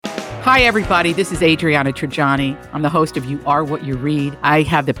Hi, everybody. This is Adriana Trajani. I'm the host of You Are What You Read. I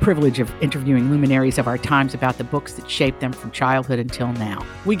have the privilege of interviewing luminaries of our times about the books that shaped them from childhood until now.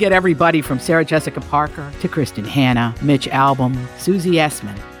 We get everybody from Sarah Jessica Parker to Kristen Hanna, Mitch Albom, Susie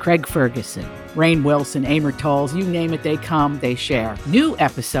Essman, Craig Ferguson, Rainn Wilson, Amor Tolls, you name it, they come, they share. New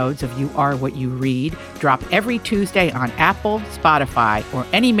episodes of You Are What You Read drop every Tuesday on Apple, Spotify, or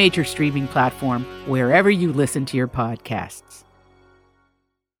any major streaming platform wherever you listen to your podcasts.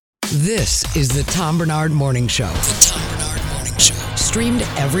 This is the Tom Barnard Morning Show. The Tom Barnard Morning Show. Streamed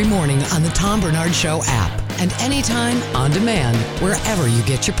every morning on the Tom Barnard Show app and anytime on demand wherever you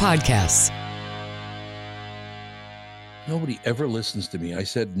get your podcasts. Nobody ever listens to me. I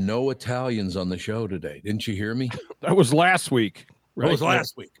said no Italians on the show today. Didn't you hear me? That was last week. Right? That was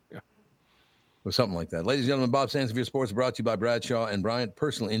last week. Yeah. Or something like that. Ladies and gentlemen, Bob Sansevier Sports brought to you by Bradshaw and Bryant,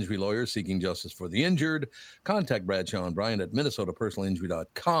 personal injury lawyers seeking justice for the injured. Contact Bradshaw and Bryant at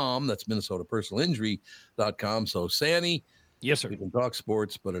minnesotapersonalinjury.com. That's minnesotapersonalinjury.com. So, Sandy, yes, sir. We can talk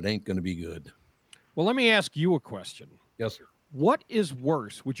sports, but it ain't going to be good. Well, let me ask you a question. Yes, sir. What is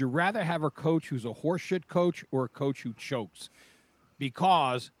worse? Would you rather have a coach who's a horseshit coach or a coach who chokes?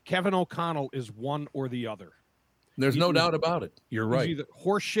 Because Kevin O'Connell is one or the other. There's no doubt about it. You're right. He's either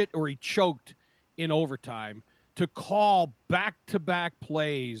horseshit or he choked in overtime to call back-to-back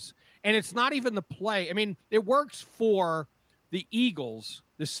plays. And it's not even the play. I mean, it works for the Eagles,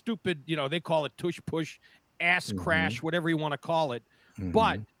 the stupid, they call it tush push, ass crash, whatever you want to call it.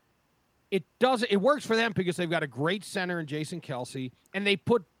 But it works for them because they've got a great center in Jason Kelsey, and they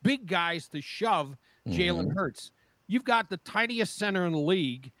put big guys to shove Jalen Hurts. You've got the tiniest center in the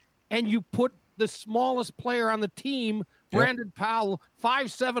league, and you put the smallest player on the team, Brandon Powell,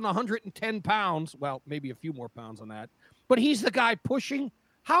 5'7", 110 pounds. Well, maybe a few more pounds on that. But he's the guy pushing.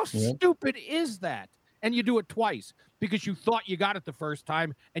 How stupid is that? And you do it twice because you thought you got it the first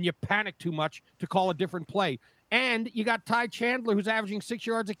time and you panicked too much to call a different play. And you got Ty Chandler, who's averaging 6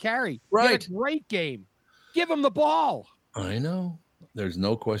 yards a carry. Right. A great game. Give him the ball. I know. There's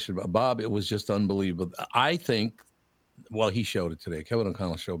no question about Bob. It was just unbelievable. I think, well, he showed it today. Kevin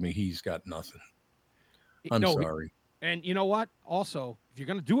O'Connell showed me he's got nothing. I'm sorry. And you know what? Also, if you're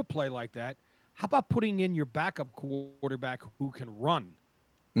going to do a play like that, how about putting in your backup quarterback who can run,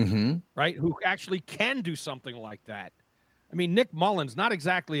 right? Who actually can do something like that. I mean, Nick Mullins, not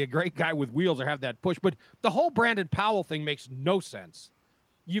exactly a great guy with wheels or have that push, but the whole Brandon Powell thing makes no sense.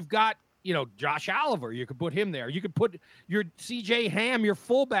 You've got, Josh Oliver. You could put him there. You could put your C.J. Ham, your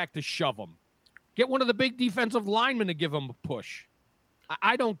fullback, to shove him. Get one of the big defensive linemen to give him a push.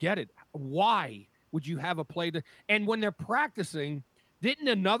 I don't get it. Why would you have a play to? And when they're practicing, didn't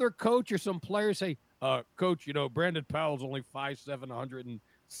another coach or some player say, Coach, Brandon Powell's only 5'7",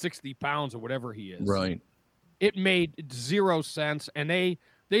 160 pounds or whatever he is. Right. It made zero sense, and they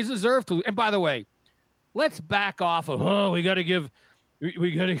deserve to. And by the way, let's back off of, we got to give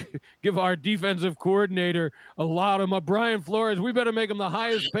our defensive coordinator a lot of money. Brian Flores, we better make him the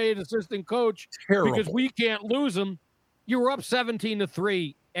highest paid assistant coach because we can't lose him. You were up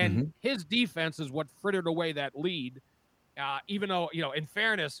 17-3, and his defense is what frittered away that lead. Even though, in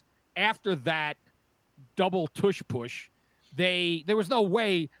fairness, after that double tush push, there was no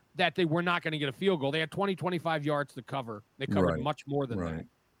way that they were not going to get a field goal. They had 25 yards to cover. They covered much more than that.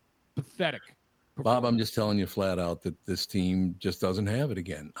 Pathetic. Bob, I'm just telling you flat out that this team just doesn't have it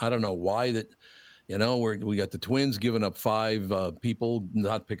again. I don't know why that, we got the Twins giving up 5 people,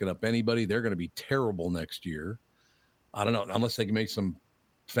 not picking up anybody. They're going to be terrible next year. I don't know, unless they can make some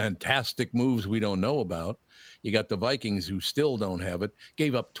fantastic moves we don't know about. You got the Vikings who still don't have it,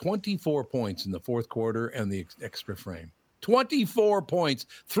 gave up 24 points in the fourth quarter and the extra frame. 24 points,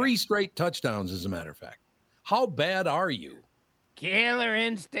 3 straight touchdowns, as a matter of fact. How bad are you? Killer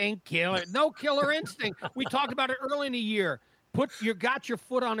instinct, killer. No killer instinct. We talked about it early in the year. Got your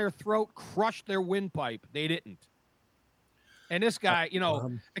foot on their throat, crushed their windpipe. They didn't. And this guy,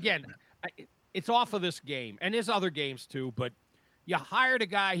 again, it's off of this game. And there's other games too, but you hired a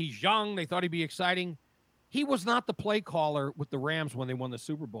guy, he's young, they thought he'd be exciting. He was not the play caller with the Rams when they won the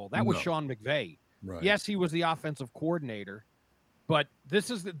Super Bowl. That was Sean McVay. Right. Yes, he was the offensive coordinator, but this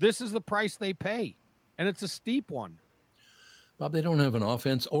is the price they pay, and it's a steep one. Bob, they don't have an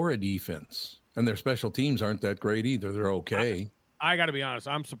offense or a defense, and their special teams aren't that great either. They're okay. I got to be honest.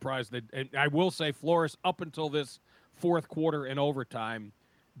 I'm surprised that, and I will say Flores, up until this fourth quarter and overtime,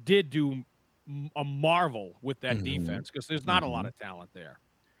 did do a marvel with that defense because there's not a lot of talent there.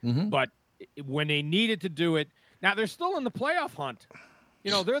 But when they needed to do it, now they're still in the playoff hunt.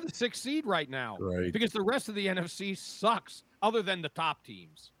 They're the 6th seed right now because the rest of the NFC sucks other than the top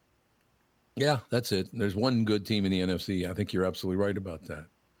teams. Yeah, that's it. There's one good team in the NFC. I think you're absolutely right about that.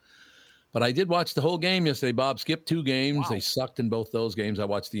 But I did watch the whole game yesterday, Bob. Skipped 2 games. Wow. They sucked in both those games. I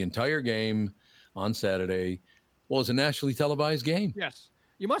watched the entire game on Saturday. Well, it was a nationally televised game. Yes.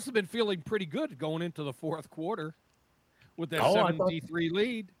 You must have been feeling pretty good going into the fourth quarter with that Oh, 7-3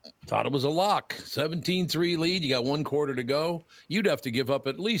 lead. Thought it was a lock. 17-3 lead. You got 1 quarter to go. You'd have to give up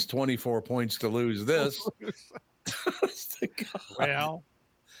at least 24 points to lose this. Well,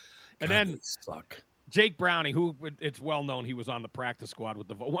 and then suck. Jake Browning, who it's well known he was on the practice squad with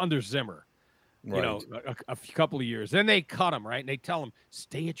under Zimmer, you know, a couple of years. Then they cut him, right? And they tell him,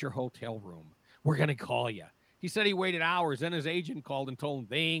 stay at your hotel room. We're going to call you. He said he waited hours. Then his agent called and told him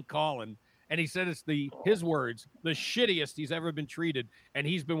they ain't calling. And he said it's his words, the shittiest he's ever been treated. And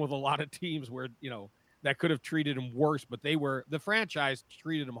he's been with a lot of teams where, you know, that could have treated him worse, but the franchise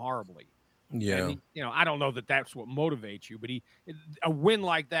treated him horribly. Yeah. And you know, I don't know that that's what motivates you, but a win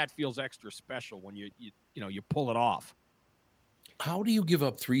like that feels extra special when you pull it off. How do you give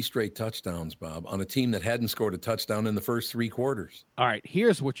up 3 straight touchdowns, Bob, on a team that hadn't scored a touchdown in the first 3 quarters? All right,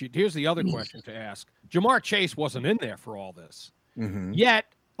 here's the other question to ask. Jamar Chase wasn't in there for all this. Mm-hmm. Yet,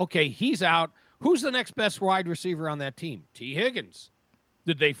 okay, he's out. Who's the next best wide receiver on that team? T. Higgins.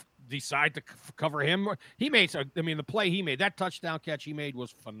 Did they decide to cover him? He made the play he made, that touchdown catch he made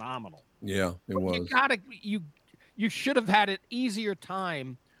was phenomenal. Yeah, it was. You should have had an easier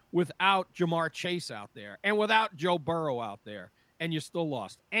time without Jamar Chase out there and without Joe Burrow out there, and you still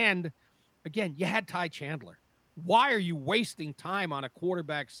lost. And again, you had Ty Chandler. Why are you wasting time on a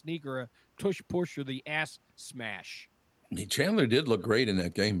quarterback sneak or a tush push or the ass smash? Chandler did look great in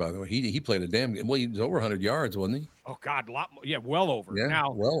that game, by the way. He played a damn game. Well, he was over 100 yards, wasn't he? Oh, God, a lot more. Yeah, well over. Yeah,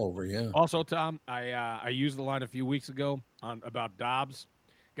 now, well over, yeah. Also, Tom, I used the line a few weeks ago about Dobbs.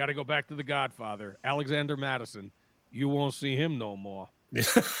 Got to go back to the Godfather, Alexander Madison. You won't see him no more.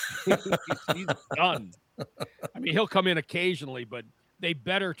 He's done. I mean, he'll come in occasionally, but they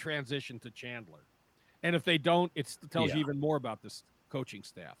better transition to Chandler. And if they don't, it tells you even more about this coaching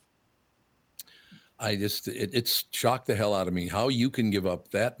staff. It's shocked the hell out of me how you can give up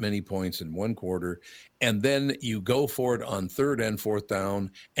that many points in 1 quarter, and then you go for it on 3rd and 4th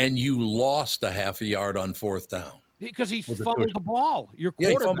down, and you lost a half a yard on 4th down. Because he fumbled the ball. Your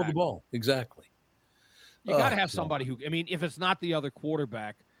quarterback. Yeah, he fumbled the ball. Exactly. You got to have somebody who, I mean, if it's not the other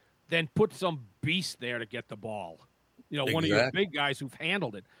quarterback, then put some beast there to get the ball. You know, one of your big guys who've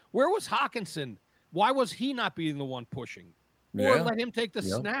handled it. Where was Hawkinson? Why was he not being the one pushing? Or let him take the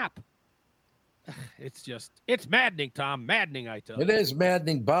snap? It's maddening, Tom. Maddening, I tell you. It is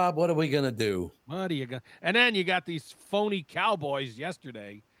maddening, Bob. What are we going to do? What are you going to? And then you got these phony Cowboys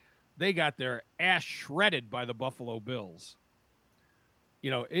yesterday. They got their ass shredded by the Buffalo Bills.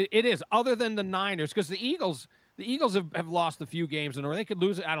 You know, it is, other than the Niners, because the Eagles have lost a few games in a row. They could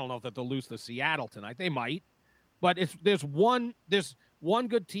lose. I don't know if they'll lose to Seattle tonight. They might. But there's one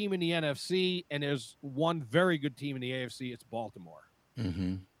good team in the NFC, and there's one very good team in the AFC. It's Baltimore.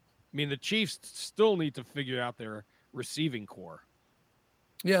 Mm-hmm. I mean, the Chiefs still need to figure out their receiving core.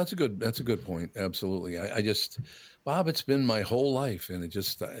 Yeah, that's a good point. Absolutely. Bob, it's been my whole life, and it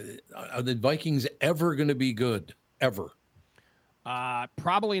just are the Vikings ever going to be good? Ever?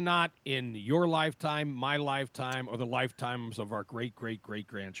 Probably not in your lifetime, my lifetime, or the lifetimes of our great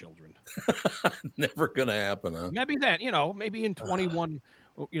grandchildren. Never going to happen, huh? Maybe that, maybe in 21,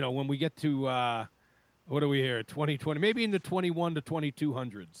 when we get to what are we here? 2020, maybe in the 21 to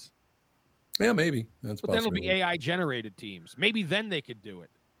 2200s. Yeah, maybe. But then it'll be AI generated teams. Maybe then they could do it.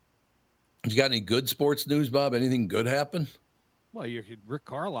 You got any good sports news, Bob? Anything good happen? Well, Rick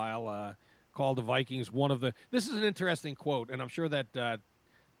Carlisle called the Vikings one of the. This is an interesting quote, and I'm sure that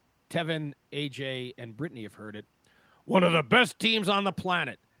Tevin, AJ, and Brittany have heard it. One of the best teams on the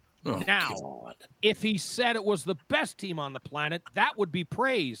planet. Oh, now, God. If he said it was the best team on the planet, that would be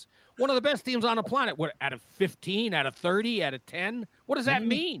praise. One of the best teams on the planet. What, out of 15, out of 30, out of 10? What does that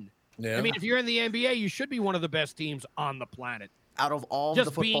mean? Yeah. I mean, if you're in the NBA, you should be one of the best teams on the planet. Out of all Just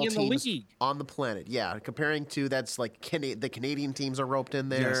the football being in the teams league. on the planet, yeah. Comparing to that's like the Canadian teams are roped in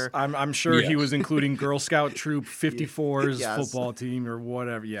there. Yes, I'm sure he was including Girl Scout Troop 54's Yes. football team or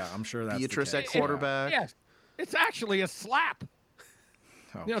whatever. Yeah, I'm sure that's Beatrice the at case. quarterback. Yes, it's actually a slap.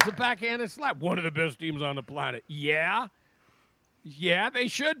 Oh. It's a backhanded slap. One of the best teams on the planet. Yeah, they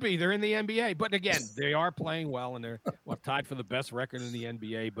should be. They're in the NBA. But again, they are playing well, and they're tied for the best record in the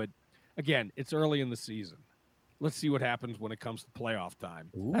NBA. But again, it's early in the season. Let's see what happens when it comes to playoff time.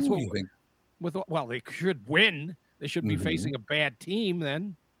 That's what you think. They should win. They should be facing a bad team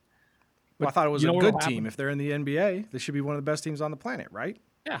then. Well, I thought it was you a know good what'll team. happen? If they're in the NBA, they should be one of the best teams on the planet, right?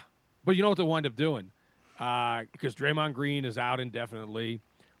 Yeah, but you know what they'll wind up doing? Because Draymond Green is out indefinitely.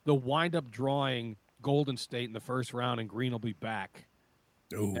 They'll wind up drawing Golden State in the first round, and Green will be back.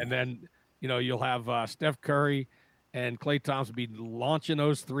 Ooh. And then you'll have Steph Curry and Klay Thompson be launching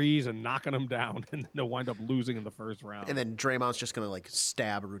those threes and knocking them down, and they'll wind up losing in the first round. And then Draymond's just going to like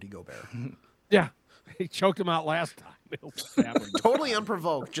stab Rudy Gobert. Yeah. He choked him out last time. He'll stab him. Totally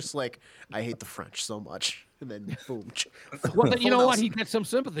unprovoked. Just like, I hate the French so much. And then boom. Well, but you know what? He gets some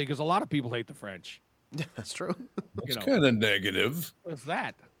sympathy because a lot of people hate the French. Yeah, that's true. It's kind of negative. What's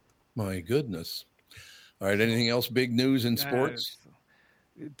that? My goodness. All right. Anything else? Big news in sports?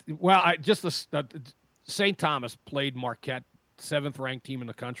 Well, St. Thomas played Marquette, 7th-ranked team in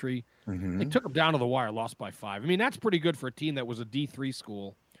the country. Mm-hmm. They took them down to the wire, lost by 5. I mean, that's pretty good for a team that was a D3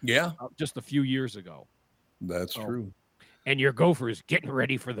 school. Yeah. Just a few years ago. That's true. And your Gophers getting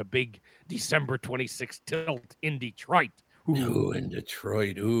ready for the big December 26th tilt in Detroit. Ooh, in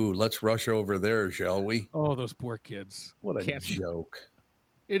Detroit. Ooh, let's rush over there, shall we? Oh, those poor kids. What a joke.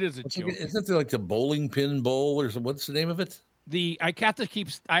 It is a joke. Isn't it like the bowling pin bowl or what's the name of it? I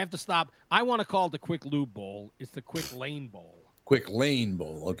have to stop. I want to call it the Quick Lube Bowl. It's the Quick Lane Bowl. Quick Lane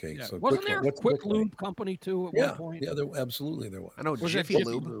Bowl. Okay. Yeah. So wasn't there a Quick Lube company too at one point? Yeah, absolutely there was. I know Was Jiffy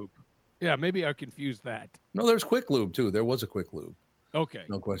Lube. Yeah, maybe I confused that. No, there's Quick Lube too. There was a Quick Lube. Okay.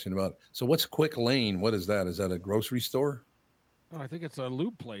 No question about it. So what's Quick Lane? What is that? Is that a grocery store? Oh, I think it's a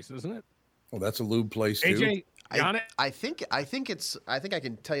lube place, isn't it? Oh, that's a lube place too. AJ, got it? I think I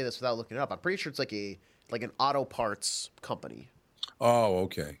can tell you this without looking it up. I'm pretty sure it's like an auto parts company. Oh,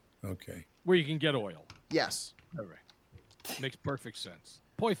 okay. Okay. Where you can get oil. Yes. All right. Makes perfect sense.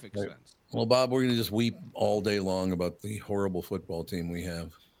 Perfect sense. Well, Bob, we're going to just weep all day long about the horrible football team we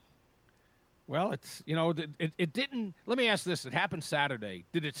have. Well, it's, it didn't. Let me ask this. It happened Saturday.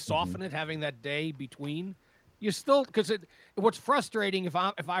 Did it soften it having that day between? You still, because what's frustrating if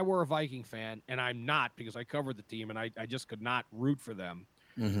I were a Viking fan, and I'm not because I covered the team and I just could not root for them,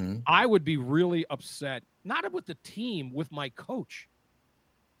 I would be really upset, not with the team, with my coach.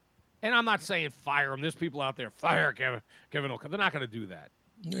 And I'm not saying fire him. There's people out there, fire Kevin O'Connell. They're not going to do that.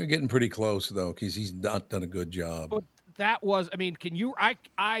 They're getting pretty close, though, because he's not done a good job. But that was,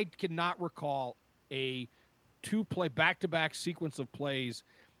 I cannot recall a two-play, back-to-back sequence of plays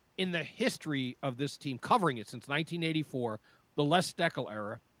in the history of this team, covering it since 1984, the Les Steckel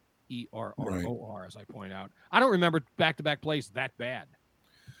era, ERROR, as I point out. I don't remember back-to-back plays that bad.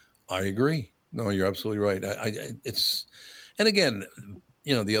 I agree. No, you're absolutely right. And again,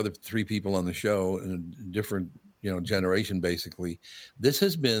 the other three people on the show in a different, generation, basically, this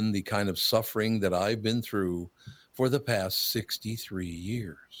has been the kind of suffering that I've been through for the past 63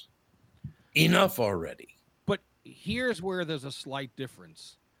 years. Enough already. But here's where there's a slight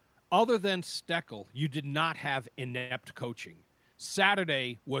difference. Other than Steckel, you did not have inept coaching.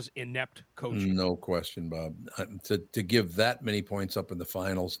 Saturday was inept coaching. No question, Bob. To give that many points up in the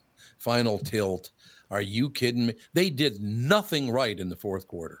final tilt, are you kidding me? They did nothing right in the fourth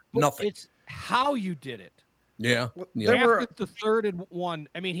quarter. But nothing. It's how you did it. Yeah. After the 3rd and 1,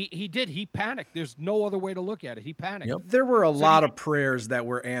 I mean, he panicked. There's no other way to look at it. He panicked. Yep. There were a lot of prayers that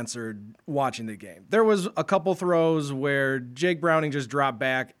were answered watching the game. There was a couple throws where Jake Browning just dropped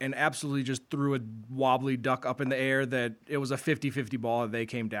back and absolutely just threw a wobbly duck up in the air that it was a 50-50 ball that they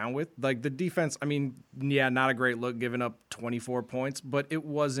came down with. Like the defense, not a great look giving up 24 points, but it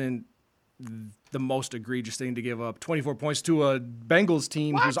wasn't the most egregious thing to give up 24 points to a Bengals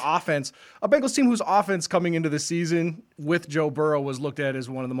team whose offense coming into the season with Joe Burrow was looked at as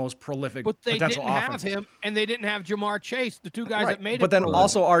one of the most prolific potential offenses. But they didn't have him, and they didn't have Jamar Chase, the two guys that made it. But then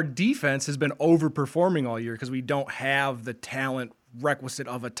also our defense has been overperforming all year because we don't have the talent requisite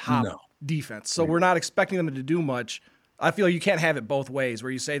of a top defense. So we're not expecting them to do much. I feel you can't have it both ways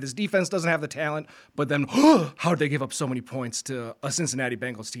where you say this defense doesn't have the talent, but then how did they give up so many points to a Cincinnati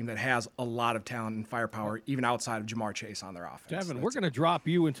Bengals team that has a lot of talent and firepower even outside of Jamar Chase on their offense? Devin, we're going to drop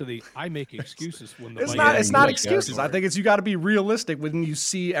you into the I make excuses when the It's not excuses. I think you got to be realistic when you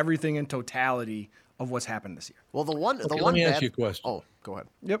see everything in totality of what's happened this year. Well, let me ask you a question. Oh, go ahead.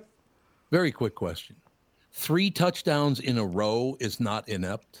 Yep. Very quick question. 3 touchdowns in a row is not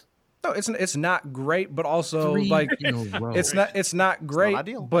inept. No, it's not great, but also 3 like in a row. it's not great,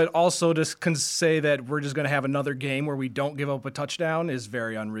 ideal. but also to say that we're just going to have another game where we don't give up a touchdown is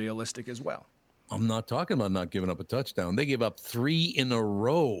very unrealistic as well. I'm not talking about not giving up a touchdown. They gave up 3 in a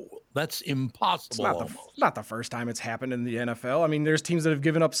row. That's impossible. It's not the first time it's happened in the NFL. I mean, there's teams that have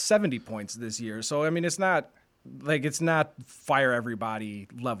given up 70 points this year. So I mean, it's not fire everybody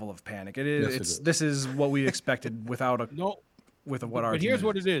level of panic. It is. Yes, This is what we expected without a with what our. But here's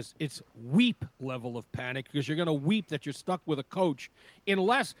what it is: it's weep level of panic because you're going to weep that you're stuck with a coach,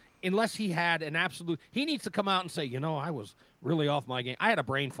 unless he had an absolute. He needs to come out and say, I was really off my game. I had a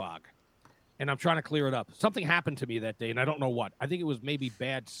brain fog, and I'm trying to clear it up. Something happened to me that day, and I don't know what. I think it was maybe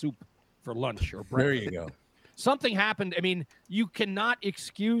bad soup for lunch or breakfast. There you go. Something happened. I mean, you cannot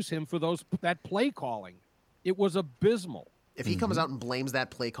excuse him for that play calling. It was abysmal. If he comes out and blames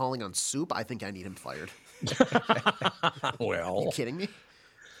that play calling on Soup, I think I need him fired. Well, Are you kidding me?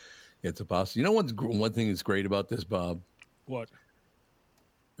 it's a possibility. You know one thing that's great about this, Bob? What?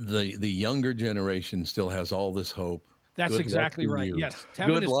 The younger generation still has all this hope. That's Good exactly luck to right. you. Yes.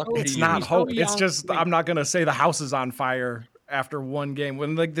 Good luck to It's you. not he's hope. so It's young. just I'm not gonna say the house is on fire after one game.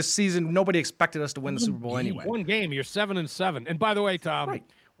 When like this season, nobody expected us to win the Super Bowl anyway. One game, you're 7-7. And by the way, Tom,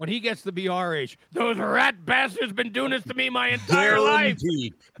 when he gets to be our age, those rat bastards been doing this to me my entire life.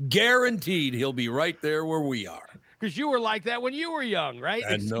 Guaranteed he'll be right there where we are. Because you were like that when you were young, right?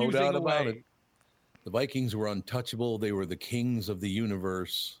 And no Excusing doubt about away. it. The Vikings were untouchable. They were the kings of the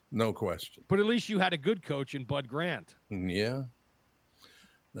universe. No question. But at least you had a good coach in Bud Grant. Yeah.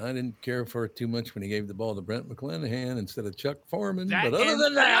 I didn't care for it too much when he gave the ball to Brent McClanahan instead of Chuck Foreman. But other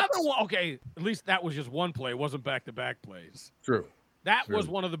than that, okay, at least that was just one play. It wasn't back-to-back plays. true. That True. was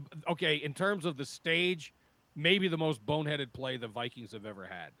one of the in terms of the stage, maybe the most boneheaded play the Vikings have ever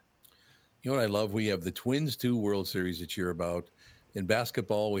had. You know what I love? We have the Twins 2 World Series to cheer about. In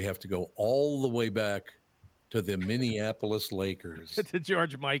basketball, we have to go all the way back to the Minneapolis Lakers. To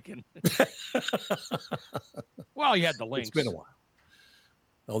George Mikan. Well, you had the Lynx. It's been a while.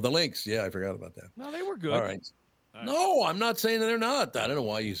 Oh, the Lynx. Yeah, I forgot about that. No, they were good. All right. No, I'm not saying that they're not. I don't know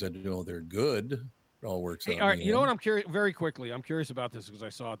why you said, they're good. It all works out. All right, you know what I'm curious, very quickly, I'm curious about this because I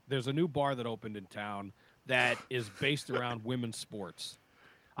saw there's a new bar that opened in town that is based around women's sports.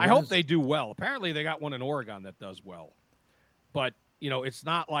 I hope they do well. Apparently, they got one in Oregon that does well. But, it's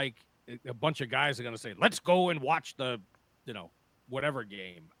not like a bunch of guys are going to say, let's go and watch the, whatever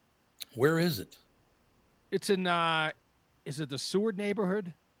game. Where is it? It's in, is it the Seward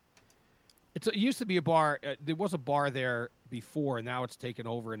neighborhood? It used to be a bar. There was a bar there before, and now it's taken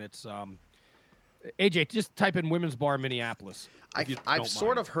over, and it's, AJ, just type in women's bar Minneapolis. I've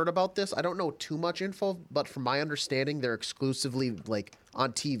sort of heard about this. I don't know too much info, but from my understanding, they're exclusively like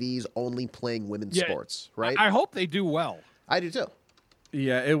on TVs only playing women's sports, right? I hope they do well. I do too.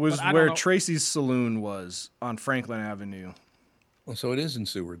 Yeah, it was But I where don't know- Tracy's Saloon was on Franklin Avenue. Well, so it is in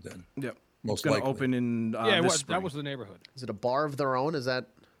Seward then. Yep. Most It's going to likely. open in Yeah, it this was, spring. that was the neighborhood. Is it a bar of their own? Is that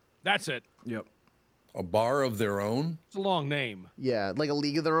That's it. Yep. A bar of their own? It's a long name. like a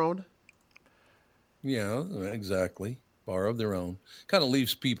league of their own? Yeah, exactly. Bar of their own. Kind of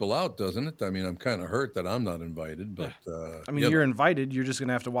leaves people out, doesn't it? I mean, I'm kind of hurt that I'm not invited, but I mean, you're invited. You're just going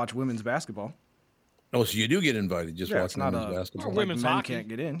to have to watch women's basketball. Oh, so you do get invited just Yeah, it's watching not women's a basketball. Or like women's men hockey. can't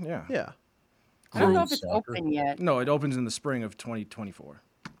get in. Yeah. Yeah. I don't know if it's Soccer. open yet. No, it opens in the spring of 2024.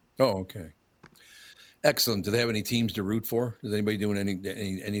 Oh, okay. Excellent. Do they have any teams to root for? Is anybody doing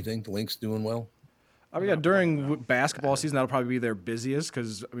anything? The Lynx doing well? I mean, yeah, during basketball season, that'll probably be their busiest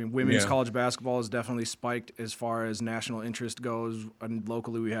because, I mean, women's college basketball is definitely spiked as far as national interest goes. And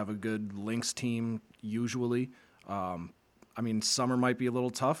locally, we have a good Lynx team usually. I mean, summer might be a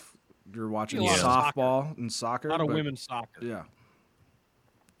little tough. You're watching Yeah. softball and soccer. A lot of but- women's soccer. Yeah.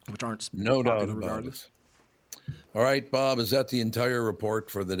 Which aren't No doubt popular about regardless. it. All right, Bob, is that the entire report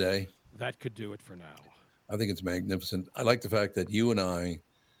for the day? That could do it for now. I think it's magnificent. I like the fact that you and I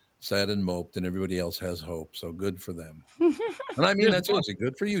sat and moped and everybody else has hope. So good for them. And I mean, that's seriously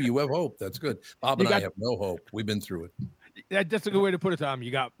good for you. You have hope. That's good. Bob and I have no hope. We've been through it. That's a good way to put it, Tom.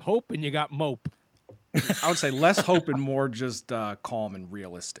 You got hope and you got mope. I would say less hope and more just calm and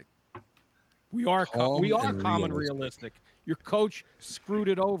realistic. We are Calm calm and and realistic. Your coach screwed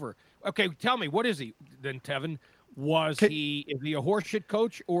it over. Okay, tell me, what is he then, Tevin? Is he a horseshit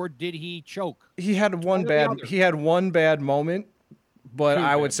coach or did he choke? He had One or the other. He had one bad moment, but Two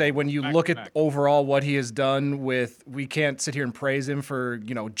I would bad say when you moments, look back to at back. overall what he has done with, we can't sit here and praise him for,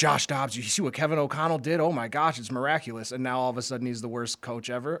 Josh Dobbs. You see what Kevin O'Connell did? Oh my gosh, it's miraculous. And now all of a sudden he's the worst coach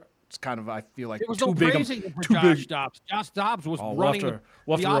ever. It's kind of, I feel like It was too no big. praising him for too Josh big. Dobbs. Josh Dobbs was Oh, running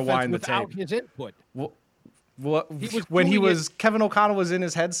we'll have the to offense rewind the without tape. his input. Kevin O'Connell was in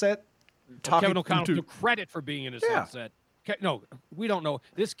his headset talking Kevin O'Connell to took credit for being in his headset. No, we don't know.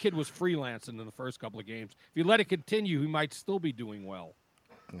 This kid was freelancing in the first couple of games. If you let it continue, he might still be doing well.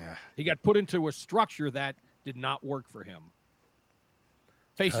 Yeah. He got put into a structure that did not work for him.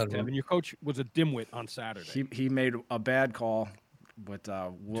 Face it, Tevin, your coach was a dimwit on Saturday. He made a bad call, but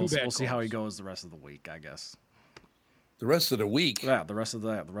we'll see how he calls. goes the rest of the week, I guess. The rest of the week. Yeah, the rest of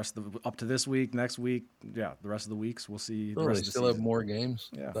the up to this week, next week, yeah, the rest of the weeks, we'll see. The Oh, rest they of the still have season. more games?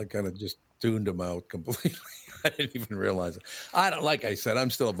 Yeah. I kind of just tuned them out completely. I didn't even realize it. Like I said,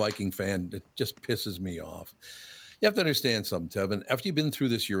 I'm still a Viking fan. It just pisses me off. You have to understand something, Tevin. After you've been through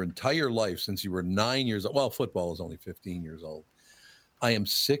this your entire life since you were 9 years old, well, football is only 15 years old. I am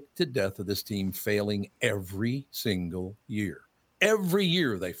sick to death of this team failing every single year. Every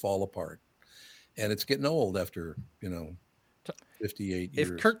year they fall apart. And it's getting old after, 58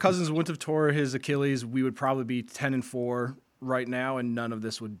 years. If Kirk Cousins wouldn't have tore his Achilles, we would probably be 10-4 right now, and none of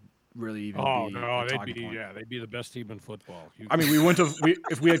this would really even be a talking point. They'd be the best team in football. We wouldn't have.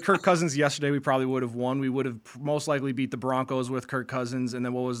 If we had Kirk Cousins yesterday, we probably would have won. We would have most likely beat the Broncos with Kirk Cousins, and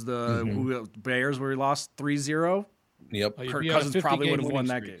then what was the Bears where we lost 3-0? Yep. Kirk Cousins probably would have won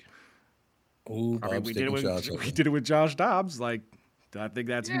that game. Ooh, we did it with Josh Dobbs. Like, I think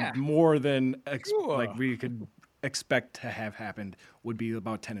that's more than we could expect to have happened. Would be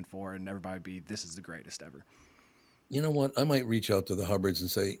about 10-4, and everybody would be, this is the greatest ever. You know what? I might reach out to the Hubbards and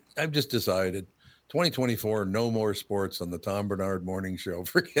say, I've just decided 2024, no more sports on the Tom Barnard Morning Show.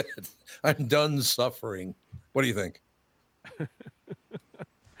 Forget it. I'm done suffering. What do you think?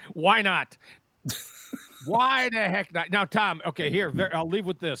 Why not? Why the heck not? Now, Tom, okay, here, I'll leave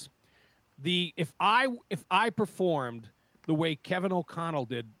with this. If I performed the way Kevin O'Connell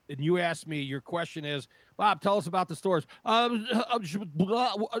did, and you asked me, your question is, Bob, tell us about the stores. Huh?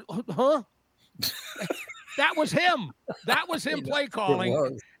 That was him. That was him play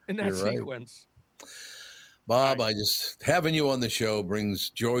calling in that sequence. Bob, having you on the show brings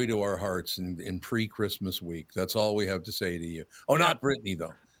joy to our hearts in pre-Christmas week. That's all we have to say to you. Oh, not Brittany,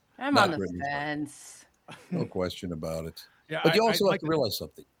 though. I'm on the fence. No question about it. Yeah, but you also have to realize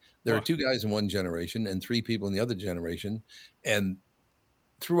something. There are two guys in one generation and three people in the other generation. And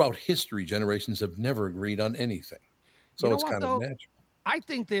throughout history, generations have never agreed on anything. So it's kind of natural. I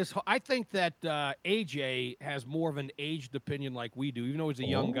think that AJ has more of an aged opinion like we do, even though he's a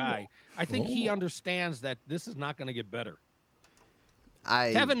young guy. I think he understands that this is not going to get better.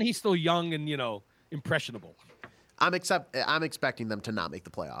 Kevin, he's still young and, impressionable. I'm expecting them to not make the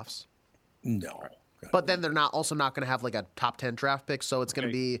playoffs. No. But then they're not going to have like a top 10 draft pick, so it's going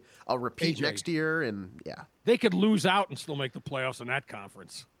to be a repeat next year, and they could lose out and still make the playoffs in that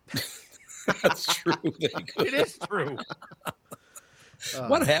conference. That's true. It is true.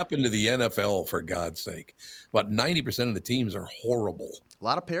 What happened to the NFL, for God's sake? About 90% of the teams are horrible. A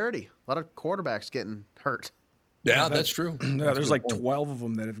lot of parity. A lot of quarterbacks getting hurt. Yeah, that's true. Yeah, there's like 12 of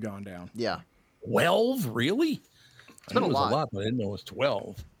them that have gone down. Yeah. 12? Really? It's been a lot. But I didn't know it was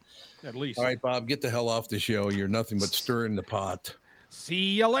 12. At least. All right, Bob, get the hell off the show. You're nothing but stirring the pot.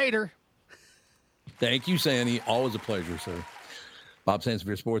 See you later. Thank you, Sandy. Always a pleasure, sir. Bob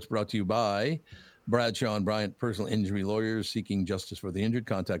Sansevier Sports brought to you by Bradshaw and Bryant, personal injury lawyers seeking justice for the injured.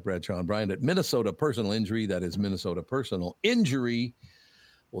 Contact Bradshaw and Bryant at Minnesota Personal Injury. That is Minnesota Personal Injury.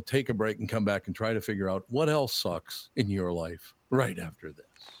 We'll take a break and come back and try to figure out what else sucks in your life right after this.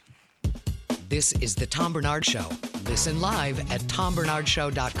 This is the Tom Barnard Show. Listen live at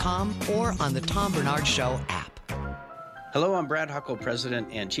tombernardshow.com or on the Tom Barnard Show app. Hello, I'm Brad Huckle, President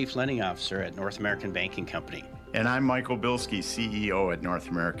and Chief Lending Officer at North American Banking Company. And I'm Michael Bilski, CEO at North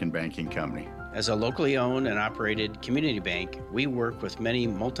American Banking Company. As a locally owned and operated community bank, we work with many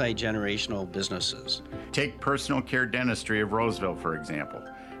multi-generational businesses. Take Personal Care Dentistry of Roseville, for example.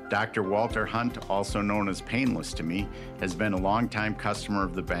 Dr. Walter Hunt, also known as Painless to me, has been a longtime customer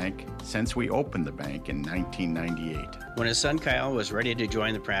of the bank since we opened the bank in 1998. When his son Kyle was ready to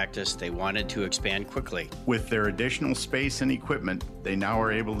join the practice, they wanted to expand quickly. With their additional space and equipment, they now are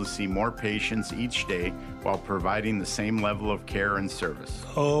able to see more patients each day while providing the same level of care and service.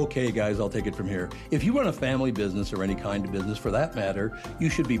 Okay, guys, I'll take it from here. If you run a family business or any kind of business for that matter, you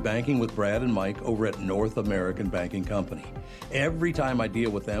should be banking with Brad and Mike over at North American Banking Company. Every time I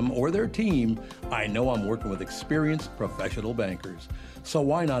deal with them or their team, I know I'm working with experienced professional bankers. So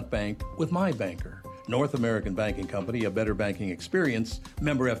why not bank with my banker? North American Banking Company, a better banking experience,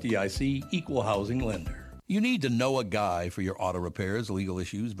 member FDIC, equal housing lender. You need to know a guy for your auto repairs, legal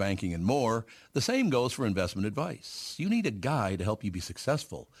issues, banking, and more. The same goes for investment advice. You need a guy to help you be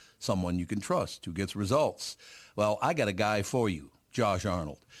successful, someone you can trust, who gets results. Well, I got a guy for you, Josh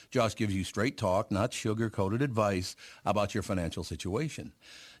Arnold. Josh gives you straight talk, not sugar-coated advice about your financial situation.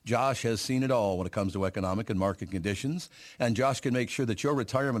 Josh has seen it all when it comes to economic and market conditions, and Josh can make sure that your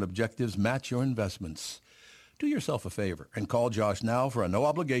retirement objectives match your investments. Do yourself a favor and call Josh now for a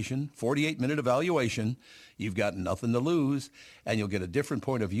no-obligation, 48-minute evaluation. You've got nothing to lose, and you'll get a different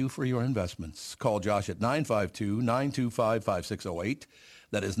point of view for your investments. Call Josh at 952-925-5608.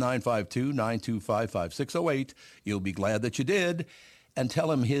 That is 952-925-5608. You'll be glad that you did. and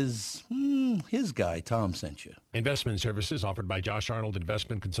tell him his guy, Tom, sent you. Investment services offered by Josh Arnold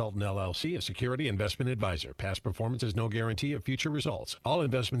Investment Consultant, LLC, a security investment advisor. Past performance is no guarantee of future results. All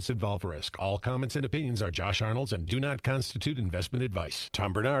investments involve risk. All comments and opinions are Josh Arnold's and do not constitute investment advice.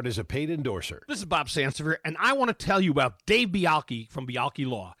 Tom Barnard is a paid endorser. This is Bob Sansevier, and I want to tell you about Dave Bialke from Bialke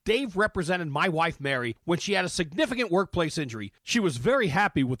Law. Dave represented my wife, Mary, when she had a significant workplace injury. She was very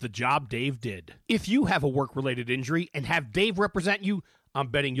happy with the job Dave did. If you have a work-related injury and have Dave represent you, I'm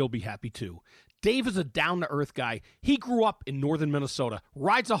betting you'll be happy too. Dave is a down-to-earth guy. He grew up in northern Minnesota,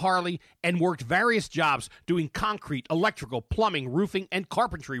 rides a Harley, and worked various jobs doing concrete, electrical, plumbing, roofing, and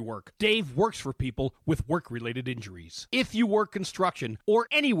carpentry work. Dave works for people with work-related injuries. If you work construction, or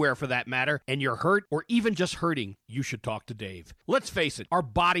anywhere for that matter, and you're hurt or even just hurting, you should talk to Dave. Let's face it, our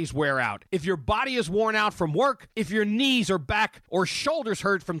bodies wear out. If your body is worn out from work, if your knees or back or shoulders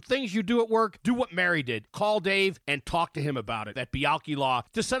hurt from things you do at work, do what Mary did. Call Dave and talk to him about it at Bialke Law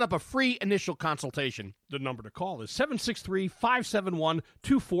to set up a free initial consultation. The number to call is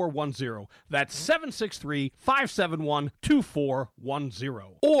 763-571-2410. That's 763-571-2410.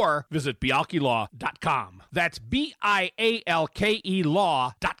 Or visit bialkelaw.com. That's BIALKE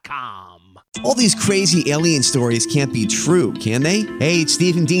law.com. All these crazy alien stories can't be true, can they? Hey, it's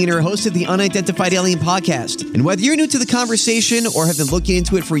Stephen Diener, host of the Unidentified Alien Podcast. And whether you're new to the conversation or have been looking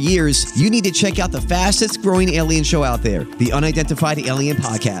into it for years, you need to check out the fastest growing alien show out there, the Unidentified Alien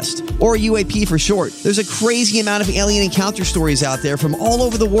Podcast, or UAP for short. There's a crazy amount of alien encounter stories out there from all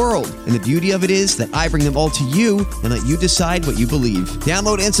over the world. And the beauty of it is that I bring them all to you and let you decide what you believe.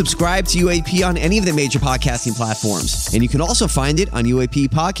 Download and subscribe to UAP on any of the major podcasting platforms. And you can also find it on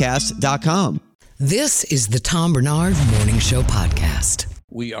UAPpodcast.com. This is the Tom Barnard Morning Show Podcast.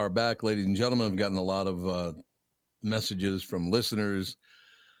 We are back, ladies and gentlemen. I've gotten a lot of messages from listeners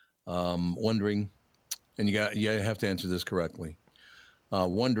wondering, and you have to answer this correctly,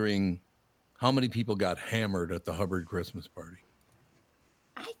 wondering how many people got hammered at the Hubbard Christmas party.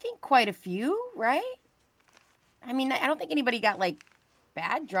 I think quite a few, right? I mean, I don't think anybody got like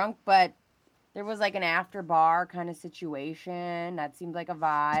bad drunk, but there was like an after bar kind of situation. That seemed like a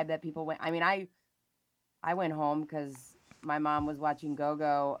vibe that people went. I mean, I went home because my mom was watching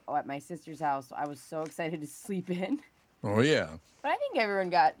Go-Go at my sister's house. So I was so excited to sleep in. Oh, yeah. But I think everyone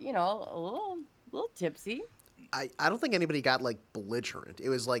got, a little tipsy. I don't think anybody got like belligerent. It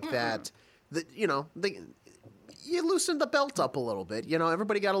was like that, you loosened the belt up a little bit.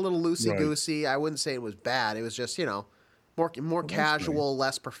 Everybody got a little loosey-goosey. Right. I wouldn't say it was bad. It was just, more casual,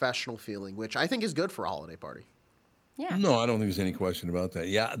 less professional feeling, which I think is good for a holiday party. Yeah. No, I don't think there's any question about that.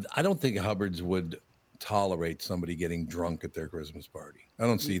 Yeah, I don't think Hubbard's would tolerate somebody getting drunk at their Christmas party. I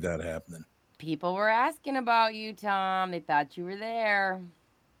don't see that happening. People were asking about you, Tom. They thought you were there.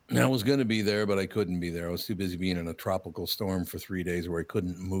 I was going to be there, but I couldn't be there. I was too busy being in a tropical storm for 3 days where I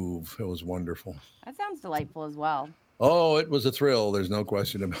couldn't move. It was wonderful. That sounds delightful as well. Oh, it was a thrill. There's no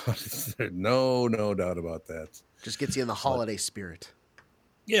question about it. No doubt about that. Just gets you in the holiday spirit.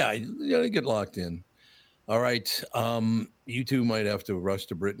 Yeah, you get locked in. All right. You two might have to rush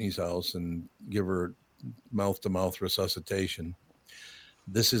to Brittany's house and give her mouth-to-mouth resuscitation.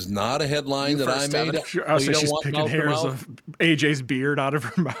 This is not a headline that I made. I was she's picking hairs of AJ's beard out of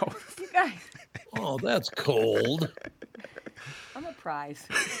her mouth. You guys. Oh, that's cold. I'm a prize.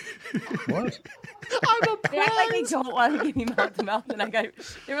 What? I'm a prize. They act like they don't want to give me mouth to mouth, and they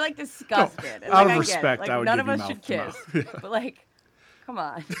were like disgusted. No, out of respect, I would none give of you us should mouth to kiss. mouth. Yeah. But like, come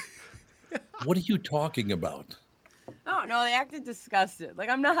on. What are you talking about? Oh no, they acted disgusted. Like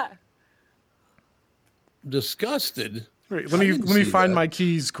I'm not. Disgusted? Wait, let me find my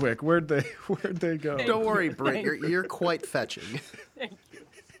keys quick. Where'd they go? Don't worry, Britt. You're quite fetching. Thank you.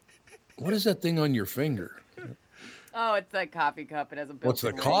 What is that thing on your finger? Oh, it's that coffee cup. It has a built-in What's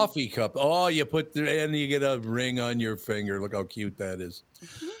the ring. coffee cup? Oh, you put and you get a ring on your finger. Look how cute that is.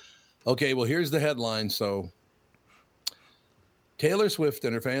 Okay, well, here's the headline. So Taylor Swift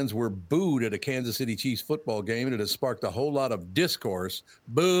and her fans were booed at a Kansas City Chiefs football game, and it has sparked a whole lot of discourse.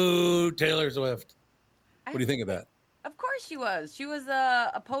 Boo, Taylor Swift. What do you think of that? Of course she was. She was a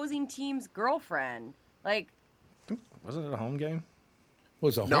opposing team's girlfriend. Like, wasn't it a home game?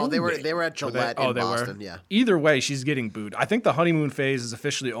 No, they were at Gillette in Boston. Yeah. Either way, she's getting booed. I think the honeymoon phase is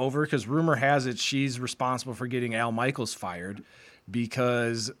officially over because rumor has it she's responsible for getting Al Michaels fired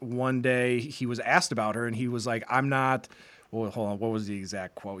because one day he was asked about her and he was like, "I'm not." Well, hold on. What was the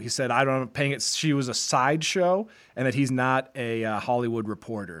exact quote? He said, "I don't paying it." She was a sideshow, and that he's not a Hollywood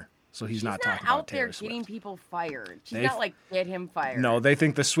reporter. So he's not talking about Taylor Swift. She's not out there getting people fired. She's not like, get him fired. No, they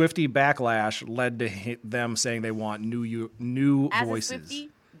think the Swiftie backlash led to them saying they want new As voices. A Swiftie,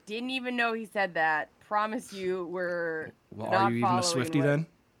 didn't even know he said that promise you we're Well, not are you even a following Swiftie what- then?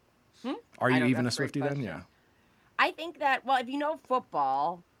 Hmm? Are I you don't- even a that's great Swiftie then? question. Yeah. I think that, well, if you know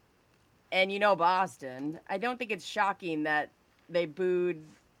football and you know Boston, I don't think it's shocking that they booed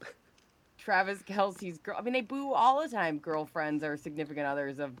Travis Kelce's girl. I mean, they boo all the time girlfriends or significant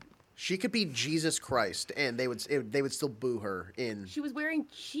others of. She could be Jesus Christ, and they would still boo her in. She was wearing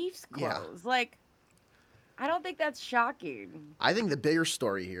Chiefs Yeah. clothes. Like, I don't think that's shocking. I think the bigger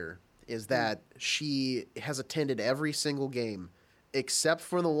story here is that she has attended every single game except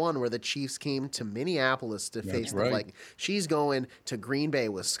for the one where the Chiefs came to Minneapolis to face right. them. Like, she's going to Green Bay,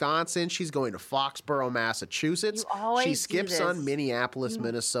 Wisconsin. She's going to Foxborough, Massachusetts. You always She do skips this. on Minneapolis,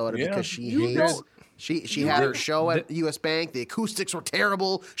 Minnesota because she You hates. don't- She had her show at U.S. Bank. The acoustics were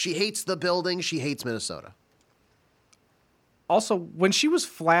terrible. She hates the building. She hates Minnesota. Also, when she was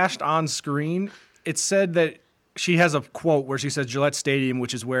flashed on screen, it said that she has a quote where she says Gillette Stadium,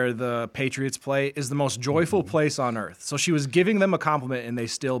 which is where the Patriots play, is the most joyful place on earth. So she was giving them a compliment and they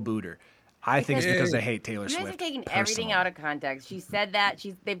still booed her. I think it's because they hate Taylor You guys Swift. are taking personally. everything out of context. She said that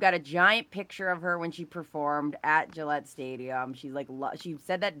they've got a giant picture of her when she performed at Gillette Stadium. She's like, she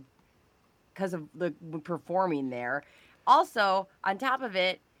said that because of the performing there. Also, on top of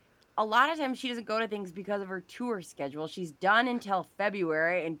it, a lot of times she doesn't go to things because of her tour schedule. She's done until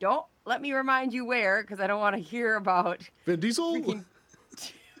February, and don't let me remind you where, because I don't want to hear about Vin Diesel. freaking-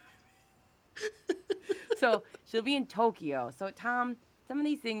 So she'll be in Tokyo. So Tom, some of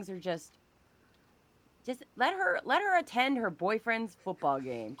these things are just let her attend her boyfriend's football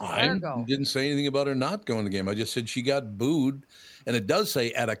game. Just let I her go. didn't say anything about her not going to the game. I just said she got booed, and it does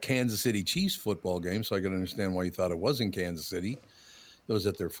say at a Kansas City Chiefs football game, so I can understand why you thought it was in Kansas City. It was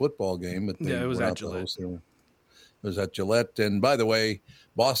at their football game, but Yeah, it was were at not the Gillette. host. It was at Gillette. And by the way,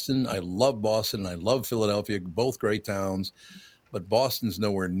 Boston, I love Boston. I love Philadelphia, both great towns, but Boston's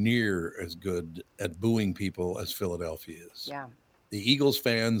nowhere near as good at booing people as Philadelphia is. Yeah. The Eagles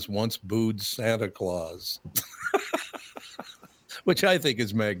fans once booed Santa Claus, which I think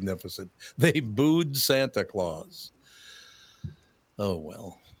is magnificent. They booed Santa Claus. Oh,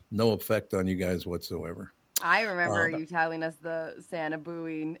 well, no effect on you guys whatsoever. I remember you telling us the Santa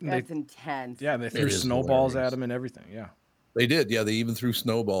booing. That's intense. Yeah, they threw It is snowballs hilarious. at him and everything. Yeah. They did. Yeah, they even threw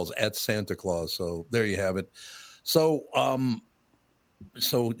snowballs at Santa Claus. So there you have it. So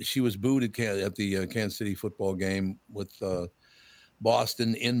so she was booed at the Kansas City football game with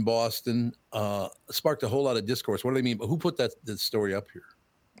Boston in Boston. Sparked a whole lot of discourse. What do they mean? Who put that story up here?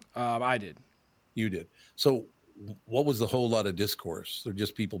 I did. You did. So what was the whole lot of discourse? They're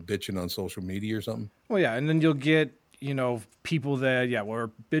just people bitching on social media or something? Well, yeah, and then you'll get, people that,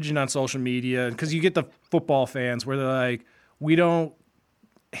 were bitching on social media, because you get the football fans where they're like, we don't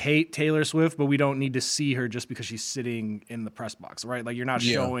hate Taylor Swift, but we don't need to see her just because she's sitting in the press box, right? Like, you're not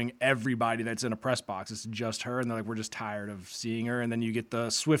showing everybody that's in a press box. It's just her, and they're like, we're just tired of seeing her. And then you get the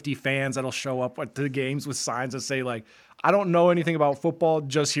Swiftie fans that'll show up at the games with signs that say, like, I don't know anything about football,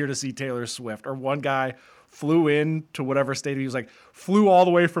 just here to see Taylor Swift. Or one guy flew in to whatever stadium. He was like, flew all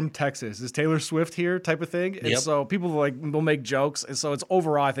the way from Texas. Is Taylor Swift here type of thing? And so people will make jokes. And so it's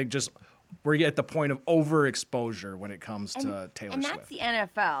overall, I think, just we're at the point of overexposure when it comes to Taylor and Swift. that's the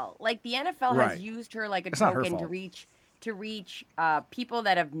NFL. Like, the NFL Right. has used her like a It's not her token to fault. reach people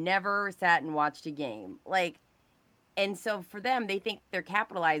that have never sat and watched a game. Like, and so for them, they think they're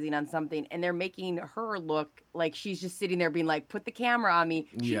capitalizing on something, and they're making her look like she's just sitting there being like, put the camera on me.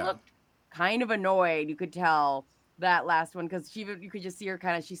 She looked kind of annoyed. You could tell that last one, because you could just see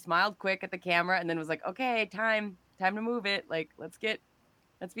her she smiled quick at the camera and then was like, okay, time to move it. Like, let's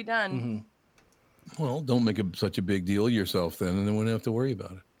be done. Mm-hmm. Well, don't make such a big deal yourself then, and then we won't have to worry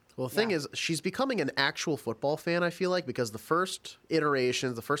about it. Well, the thing is, she's becoming an actual football fan, I feel like, because the first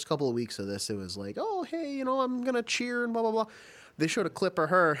iterations, the first couple of weeks of this, it was like, oh, hey, I'm going to cheer and blah, blah, blah. They showed a clip of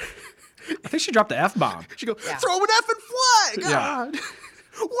her. I think she dropped the F-bomb. She go, throw an effing flag! God!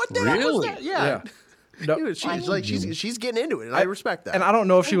 What the heck was that? Yeah. No, Dude, she's getting into it, and I respect that. And I don't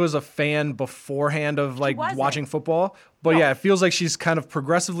know if she was a fan beforehand of watching football, but it feels like she's kind of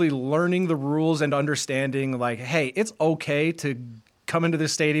progressively learning the rules and understanding, like, hey, it's okay to come into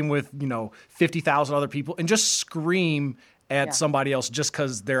this stadium with 50,000 other people and just scream at somebody else just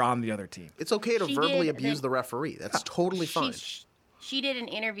because they're on the other team. It's okay to verbally abuse the referee. That's totally fine. She did an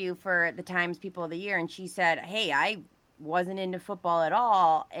interview for the Times People of the Year, and she said, hey, I wasn't into football at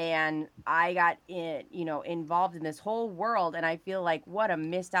all, and I got involved in this whole world, and I feel like what a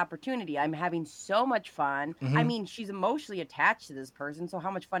missed opportunity. I'm having so much fun. Mm-hmm. I mean, she's emotionally attached to this person, so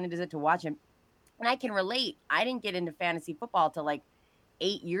how much fun is it to watch him? And I can relate. I didn't get into fantasy football till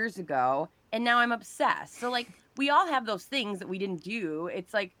 8 years ago, and now I'm obsessed. So we all have those things that we didn't do.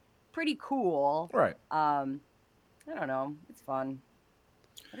 It's like pretty cool. Right. I don't know. It's fun.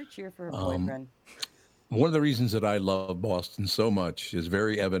 What a cheer for her boyfriend. One of the reasons that I love Boston so much is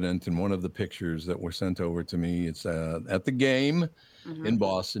very evident in one of the pictures that were sent over to me. It's at the game in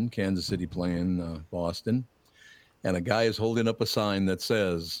Boston, Kansas City playing Boston. And a guy is holding up a sign that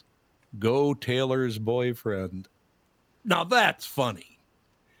says, "Go Taylor's boyfriend." Now that's funny.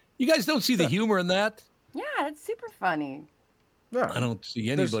 You guys don't see the humor in that? Yeah, it's super funny. Yeah. I don't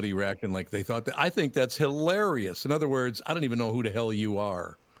see anybody reacting like they thought that. I think that's hilarious. In other words, I don't even know who the hell you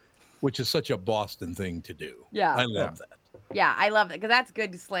are, which is such a Boston thing to do. Yeah. I love that. Yeah, I love it because that's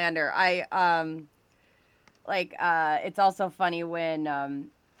good slander. It's also funny when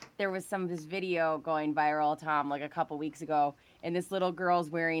there was this video going viral, Tom, like a couple weeks ago, and this little girl's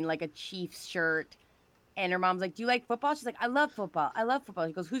wearing like a Chiefs shirt, and her mom's like, "Do you like football?" She's like, "I love football. I love football."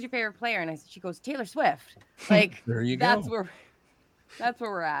 She goes, "Who's your favorite player?" And she goes, "Taylor Swift." Like, there you that's go. That's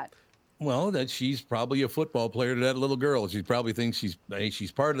where we're at. Well, that she's probably a football player to that little girl. She probably thinks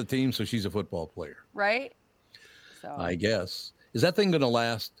she's part of the team, so she's a football player. Right? So I guess. Is that thing going to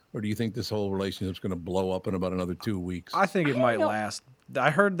last, or do you think this whole relationship's going to blow up in about another 2 weeks? I think it might last. I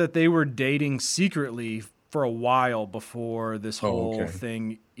heard that they were dating secretly for a while before this whole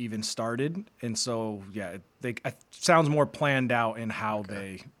thing even started, and so it sounds more planned out in how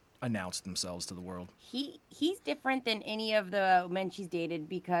they announced themselves to the world. He's different than any of the men she's dated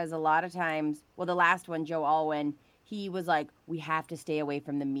because a lot of times, the last one, Joe Alwyn, he was like, we have to stay away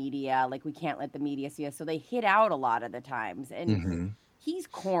from the media. Like, we can't let the media see us. So they hit out a lot of the times. And he's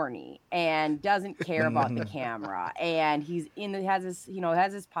corny and doesn't care about the camera. And has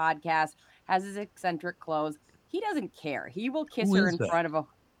his podcast, has his eccentric clothes. He doesn't care. He will kiss her in front of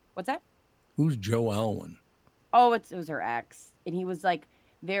what's that? Who's Joe Alwyn? Oh, it was her ex. And he was like,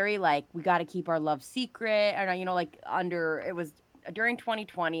 very like, we got to keep our love secret. And, it was during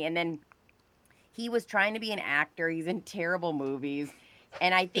 2020. And then he was trying to be an actor. He's in terrible movies.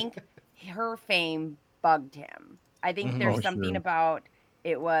 And I think her fame bugged him. I think there's something about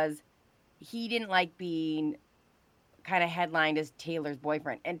it was he didn't like being kind of headlined as Taylor's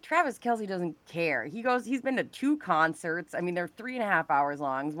boyfriend. And Travis Kelce doesn't care. He's been to 2 concerts. I mean, they're 3.5 hours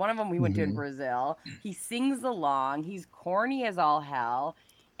long. One of them we went to in Brazil. He sings along. He's corny as all hell.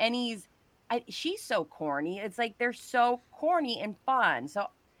 And she's so corny. It's like they're so corny and fun. So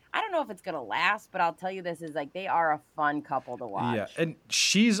I don't know if it's going to last, but I'll tell you this is like they are a fun couple to watch. Yeah, and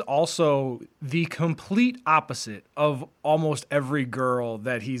she's also the complete opposite of almost every girl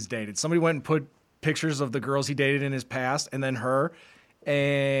that he's dated. Somebody went and put pictures of the girls he dated in his past and then her.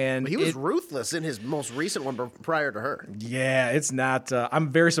 And he was ruthless in his most recent one prior to her. Yeah, it's not. I'm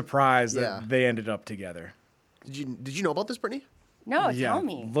very surprised that they ended up together. Did you know about this, Brittany? No, tell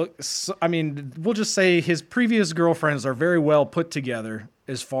me. Look, we'll just say his previous girlfriends are very well put together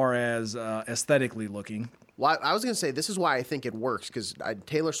as far as aesthetically looking. Well, I was going to say, this is why I think it works, because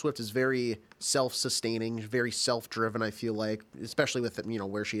Taylor Swift is very self-sustaining, very self-driven, I feel like, especially with,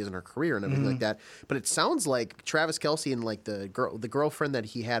 where she is in her career and everything like that. But it sounds like Travis Kelce and, like, the girlfriend that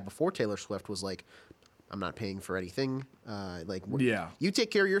he had before Taylor Swift was like, I'm not paying for anything. You take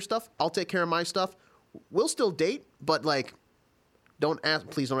care of your stuff, I'll take care of my stuff. We'll still date, but, like,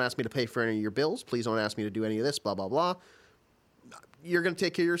 please don't ask me to pay for any of your bills. Please don't ask me to do any of this, blah, blah, blah. You're going to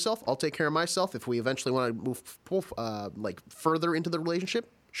take care of yourself. I'll take care of myself. If we eventually want to move further into the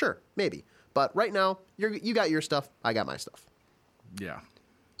relationship, sure, maybe. But right now, you got your stuff. I got my stuff. Yeah.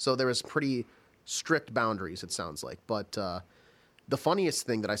 So there was pretty strict boundaries, it sounds like. But the funniest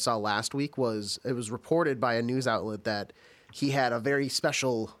thing that I saw last week was it was reported by a news outlet that he had a very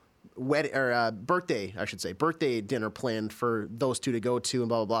special birthday dinner planned for those two to go to and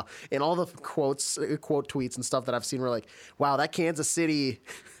blah, blah, blah. And all the quote tweets and stuff that I've seen were like, wow, that Kansas City,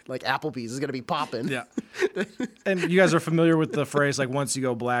 like Applebee's is going to be popping. Yeah. And you guys are familiar with the phrase, like, once you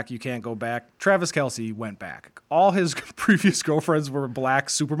go black, you can't go back. Travis Kelce went back. All his previous girlfriends were black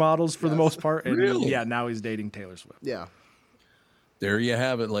supermodels for the most part. And really? Now he's dating Taylor Swift. Yeah. There you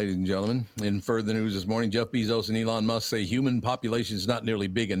have it, ladies and gentlemen. In further news this morning, Jeff Bezos and Elon Musk say human population is not nearly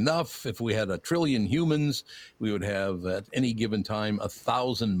big enough. If we had 1 trillion humans, we would have at any given time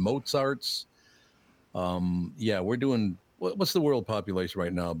 1,000 Mozarts. We're doing, what's the world population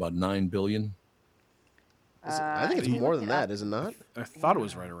right now? About 9 billion? I think it's more than that, is it not? I thought it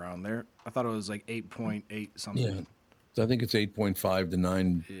was right around there. I thought it was like 8.8 something. Yeah. So I think it's 8.5 to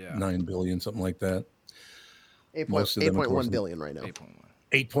 9 billion, something like that. 8.1 billion right now.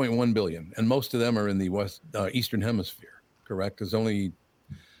 8.1 billion. And most of them are in the Eastern Hemisphere, correct? There's only,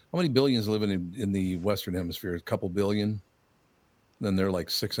 how many billions live in the Western Hemisphere? A couple billion? Then they're like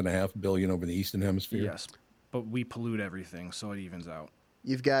 6.5 billion over the Eastern Hemisphere. Yes, but we pollute everything, so it evens out.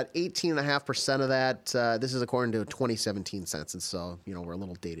 You've got 18.5% of that. This is according to a 2017 census, so we're a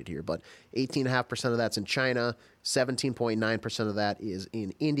little dated here. But 18.5% of that's in China. 17.9% of that is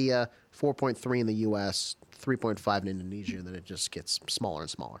in India. 4.3% in the U.S. 3.5% in Indonesia, and then it just gets smaller and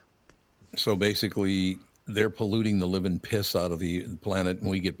smaller. So basically, they're polluting the living piss out of the planet, and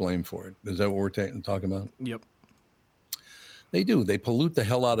we get blamed for it. Is that what we're talking about? Yep. They do. They pollute the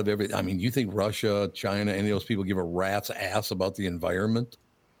hell out of everything. I mean, you think Russia, China, any of those people give a rat's ass about the environment?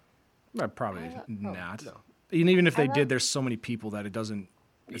 Probably not. No. And even if they did, there's so many people that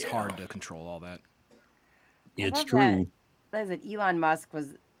it's hard to control all that. It's true. That is it. Elon Musk was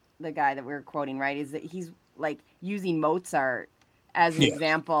the guy that we were quoting, right? Is that he's like using Mozart as an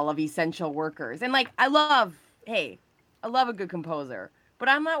example of essential workers. And I love a good composer, but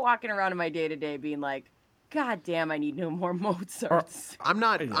I'm not walking around in my day-to-day being like, God damn, I need no more Mozarts. I'm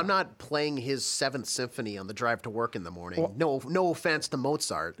not playing his 7th Symphony on the drive to work in the morning. Well, no offense to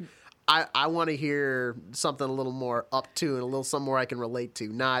Mozart. I want to hear something a little more up to and a little something more I can relate to,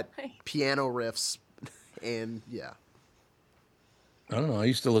 not piano riffs. And I don't know. I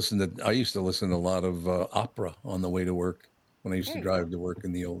used to listen to a lot of opera on the way to work when I used to drive to work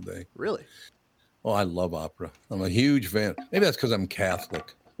in the old day. Really? Oh, I love opera. I'm a huge fan. Maybe that's because I'm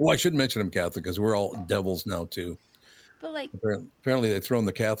Catholic. Well, I shouldn't mention I'm Catholic because we're all devils now too. But apparently they've thrown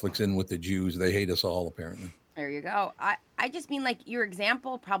the Catholics in with the Jews. They hate us all, apparently. There you go. I just mean your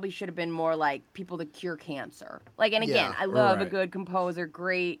example probably should have been more like people to cure cancer. And again, I love a good composer,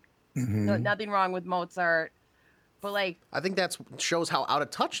 great. Mm-hmm. Nothing wrong with Mozart. But I think that shows how out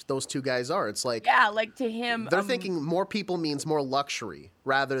of touch those two guys are. It's to him, they're thinking more people means more luxury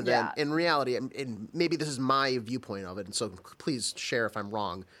rather than in reality. And maybe this is my viewpoint of it, and so please share if I'm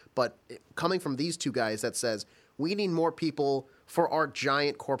wrong. But coming from these two guys, that says we need more people for our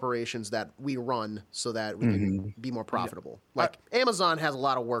giant corporations that we run, so that we can be more profitable. Amazon has a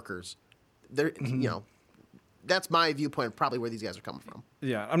lot of workers. They're that's my viewpoint, probably where these guys are coming from.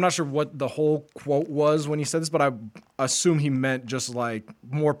 Yeah, I'm not sure what the whole quote was when he said this, but I assume he meant just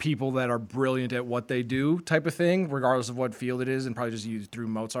more people that are brilliant at what they do type of thing, regardless of what field it is, and probably just threw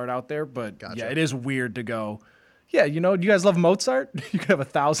Mozart out there. But yeah, it is weird to go, do you guys love Mozart? You could have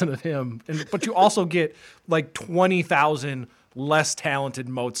 1,000 of him, but you also get 20,000 less talented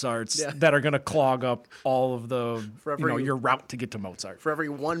Mozarts that are going to clog up all of the your route to get to Mozart. For every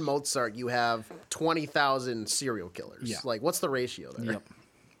one Mozart, you have 20,000 serial killers. Yeah. What's the ratio there? Yep.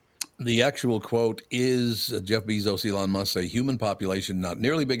 The actual quote is Jeff Bezos, Elon Musk say, human population not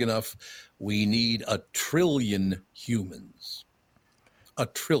nearly big enough. We need 1 trillion humans. 1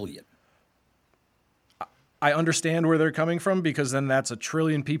 trillion. I understand where they're coming from, because then that's 1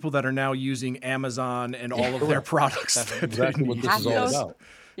 trillion people that are now using Amazon and all of their products. That's exactly what this is all about.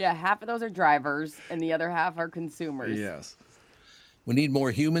 Yeah, half of those are drivers and the other half are consumers. Yes. We need more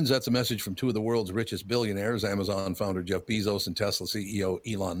humans. That's a message from two of the world's richest billionaires, Amazon founder Jeff Bezos and Tesla CEO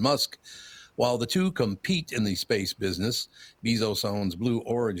Elon Musk. While the two compete in the space business, Bezos owns Blue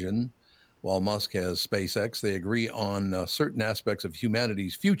Origin, while Musk has SpaceX. They agree on certain aspects of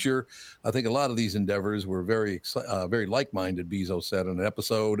humanity's future. I think a lot of these endeavors were very like-minded, Bezos said in an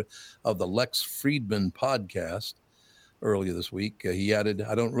episode of the Lex Friedman podcast earlier this week. He added,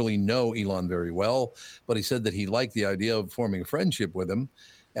 I don't really know Elon very well, but he said that he liked the idea of forming a friendship with him.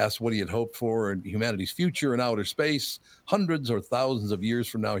 Asked what he had hoped for in humanity's future in outer space, hundreds or thousands of years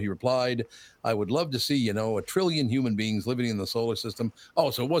from now, he replied, I would love to see, 1 trillion human beings living in the solar system. Oh,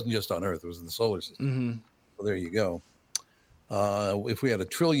 so it wasn't just on Earth, it was in the solar system. Mm-hmm. Well, there you go. If we had 1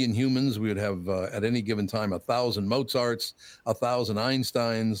 trillion humans, we would have at any given time 1,000 Mozarts, 1,000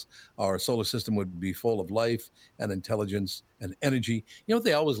 Einsteins. Our solar system would be full of life and intelligence and energy. You know what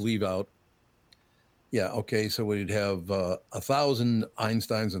they always leave out? Yeah, okay, so we'd have 1,000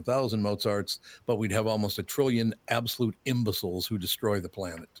 Einsteins and 1,000 Mozarts, but we'd have almost 1 trillion absolute imbeciles who destroy the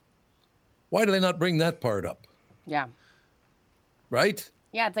planet. Why do they not bring that part up? Yeah. Right?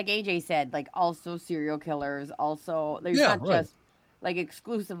 Yeah, it's like AJ said, also serial killers, also, there's not just,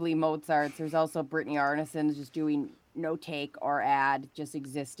 exclusively Mozarts, there's also Brittany Arneson's just doing no take or ad, just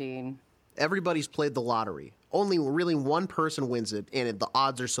existing. Everybody's played the lottery. Only really one person wins it, and the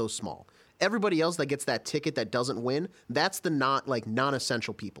odds are so small. Everybody else that gets that ticket that doesn't win, that's the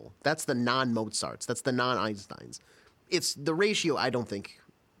non-essential people. That's the non-Mozarts. That's the non-Einsteins. It's the ratio. I don't think.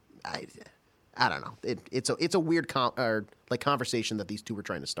 I don't know. It's a weird conversation that these two were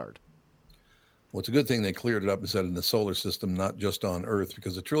trying to start. Well, it's a good thing they cleared it up and said in the solar system, not just on Earth,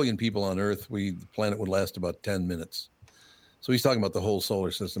 because 1 trillion people on Earth, the planet would last about 10 minutes. So he's talking about the whole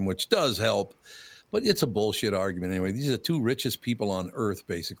solar system, which does help. But it's a bullshit argument anyway. These are the two richest people on Earth,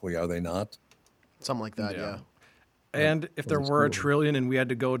 basically, are they not? Something like that, yeah. And if there were a trillion and we had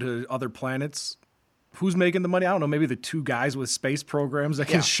to go to other planets, who's making the money? I don't know. Maybe the two guys with space programs that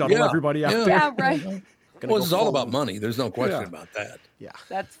can shuttle everybody out there. Yeah, right. Well, it's all about money. There's no question about that. Yeah.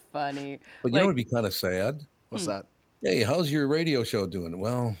 That's funny. But you know what would be kind of sad? What's that? Hey, how's your radio show doing?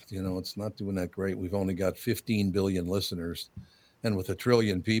 Well, it's not doing that great. We've only got 15 billion listeners. And with 1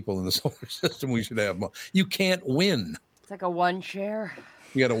 trillion people in the solar system, we should have more. You can't win. It's like a 1 share.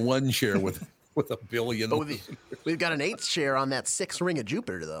 You got a 1 share with 1 billion. But we've got an 8th share on that 6th ring of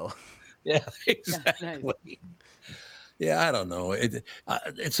Jupiter, though. Yeah, exactly. Nice. Yeah, I don't know.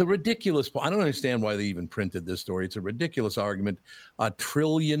 It's a ridiculous. I don't understand why they even printed this story. It's a ridiculous argument. 1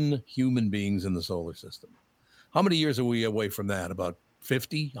 trillion human beings in the solar system. How many years are we away from that? About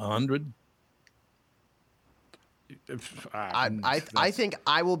 50, 100? I think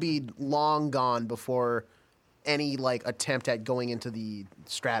I will be long gone before any attempt at going into the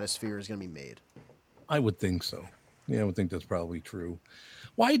stratosphere is going to be made. I would think so. Yeah, I would think that's probably true.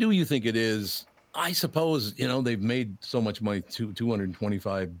 Why do you think it is? I suppose, they've made so much money,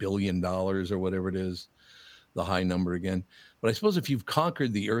 $225 billion or whatever it is, the high number again. But I suppose if you've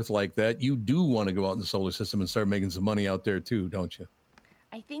conquered the Earth like that, you do want to go out in the solar system and start making some money out there too, don't you?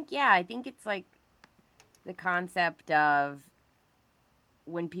 I think it's like the concept of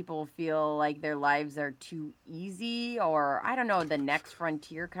when people feel like their lives are too easy, or I don't know, the next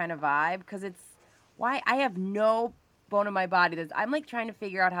frontier kind of vibe. Because it's why I have no bone in my body. I'm like trying to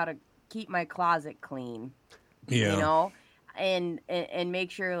figure out how to keep my closet clean, and make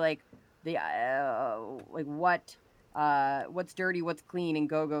sure the what's dirty, what's clean in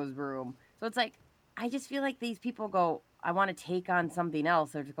Gogo's room. So it's like I just feel like these people go, I want to take on something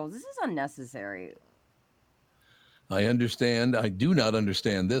else. They're just go, this is unnecessary. I understand. I do not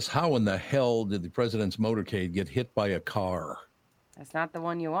understand this. How in the hell did the president's motorcade get hit by a car? That's not the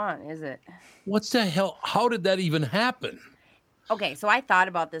one you want, is it? What's the hell? How did that even happen? Okay, so I thought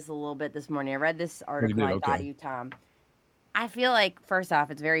about this a little bit this morning. I read this article. I thought of you, Tom. I feel like, first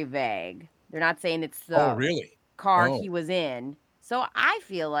off, it's very vague. They're not saying it's the car he was in. So I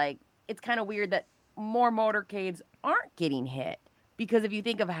feel like it's kind of weird that more motorcades aren't getting hit. Because if you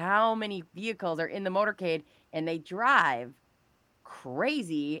think of how many vehicles are in the motorcade and they drive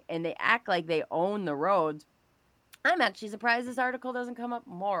crazy and they act like they own the roads, I'm actually surprised this article doesn't come up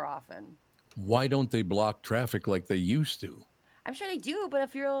more often. Why don't they block traffic like they used to? I'm sure they do, but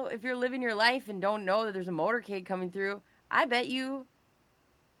if you're living your life and don't know that there's a motorcade coming through, I bet you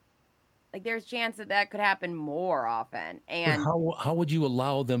there's a chance that could happen more often. And how would you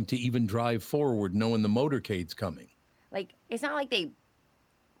allow them to even drive forward knowing the motorcade's coming? It's not like they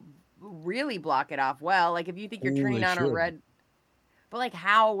really block it off well. If you think you're turning on a red, but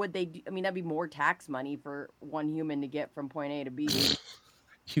how would they do? I mean, that'd be more tax money for one human to get from point A to B.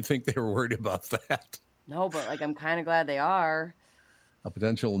 You think they were worried about that? No, but I'm kind of glad they are. A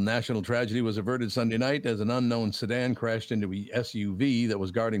potential national tragedy was averted Sunday night as an unknown sedan crashed into a SUV that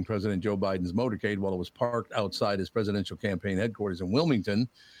was guarding President Joe Biden's motorcade while it was parked outside his presidential campaign headquarters in Wilmington.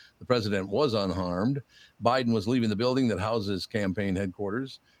 The president was unharmed. Biden was leaving the building that houses campaign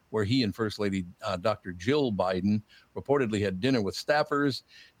headquarters, where he and First Lady Dr. Jill Biden reportedly had dinner with staffers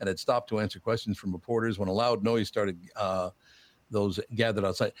and had stopped to answer questions from reporters when a loud noise started. Those gathered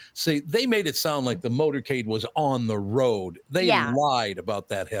outside. See, they made it sound like the motorcade was on the road. They lied about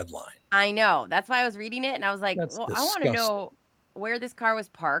that headline. I know. That's why I was reading it, and I was like, I want to know where this car was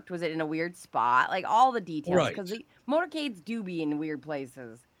parked. Was it in a weird spot? All the details. Because the motorcades do be in weird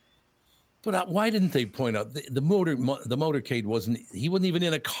places. But why didn't they point out the motorcade wasn't even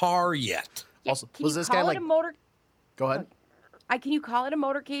in a car yet? Yeah, also, was this guy a motor? Go ahead. Can you call it a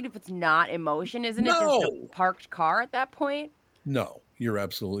motorcade if it's not in motion? Isn't it just a parked car at that point? No, you're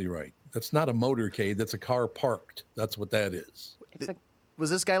absolutely right. That's not a motorcade. That's a car parked. That's what that is.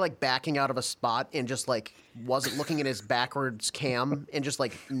 Was this guy backing out of a spot and just wasn't looking at his backwards cam and just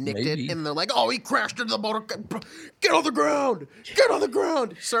nicked it? And they're like, oh, he crashed into the motor. Get on the ground. Get on the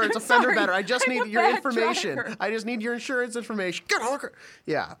ground. Sir, it's a fender bender. I just need your information. Driver. I just need your insurance information. Get on the ground.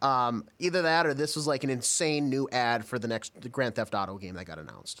 Yeah. Either that or this was an insane new ad for the Grand Theft Auto game that got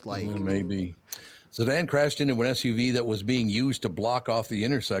announced. Maybe. Sedan crashed into an SUV that was being used to block off the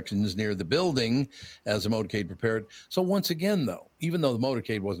intersections near the building as the motorcade prepared. So once again, though, even though the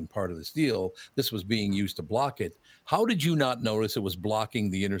motorcade wasn't part of this deal, this was being used to block it. How did you not notice it was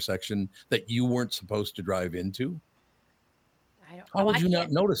blocking the intersection that you weren't supposed to drive into? How would you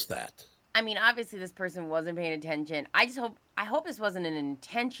not notice that? I mean, obviously this person wasn't paying attention. I hope this wasn't an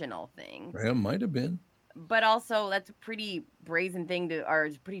intentional thing. It might have been. But also, that's a pretty brazen thing or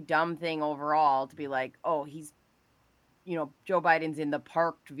a pretty dumb thing overall to be like, oh, he's, Joe Biden's in the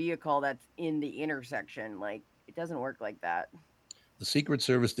parked vehicle that's in the intersection. It doesn't work like that. The Secret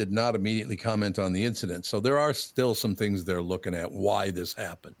Service did not immediately comment on the incident, so there are still some things they're looking at why this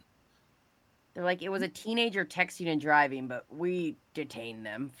happened. They're like, it was a teenager texting and driving, but we detained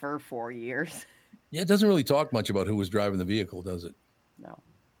them for 4 years. Yeah, it doesn't really talk much about who was driving the vehicle, does it? No.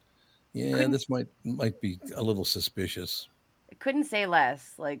 Yeah, this might be a little suspicious. I couldn't say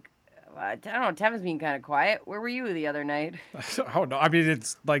less. Like, I don't know, Tev's being kind of quiet. Where were you the other night? Oh, no. I mean,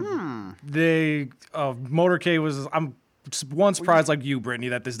 it's like the motorcade was, I'm one surprised like you, Brittany,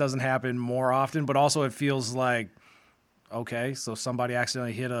 that this doesn't happen more often, but also it feels like, okay, so somebody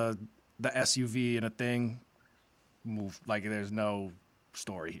accidentally hit the SUV in a thing, move, like there's no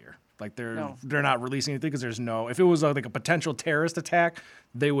story here. Like they're not releasing anything because there's no. If it was like a potential terrorist attack,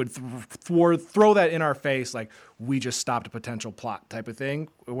 they would throw that in our face, like we just stopped a potential plot type of thing.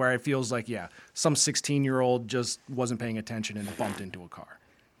 Where it feels like some 16-year-old just wasn't paying attention and bumped into a car.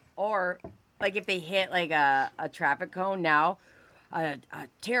 Or like if they hit like a traffic cone now, a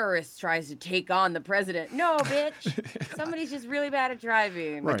terrorist tries to take on the president. No, bitch. Somebody's just really bad at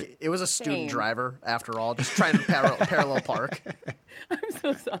driving. Right. Like, it was a student driver, after all, just trying to parallel park. I'm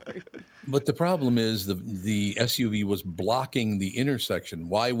so sorry. But the problem is the SUV was blocking the intersection.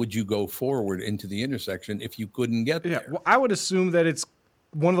 Why would you go forward into the intersection if you couldn't get there? Well, I would assume that it's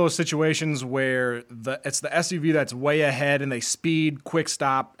one of those situations where it's the SUV that's way ahead and they speed, quick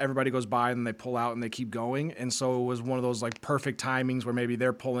stop, everybody goes by and they pull out and they keep going. And so it was one of those like perfect timings where maybe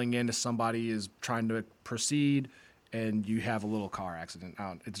they're pulling in as somebody is trying to proceed and you have a little car accident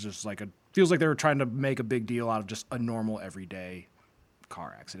out. It's just like feels like they were trying to make a big deal out of just a normal everyday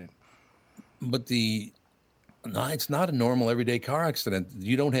car accident. But no, it's not a normal everyday car accident.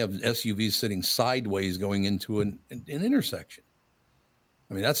 You don't have SUVs sitting sideways going into an intersection.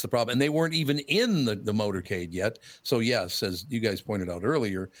 I mean, that's the problem. And they weren't even in the motorcade yet. So, yes, as you guys pointed out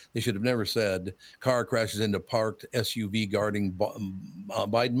earlier, they should have never said car crashes into parked SUV guarding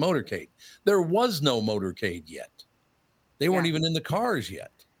Biden motorcade. There was no motorcade yet. They weren't even in the cars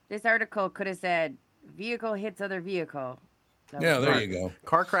yet. This article could have said, vehicle hits other vehicle. There you go.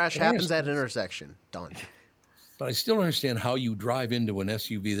 Car crash happens at an intersection. Done. But I still don't understand how you drive into an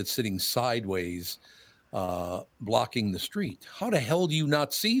SUV that's sitting sideways blocking the street. How the hell do you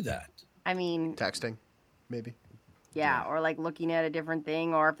not see that? I mean, texting, maybe. Yeah, or like looking at a different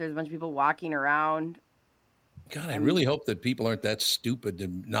thing, or if there's a bunch of people walking around. God, I really hope that people aren't that stupid to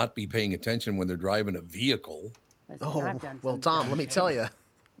not be paying attention when they're driving a vehicle. Well, Tom, let me tell you.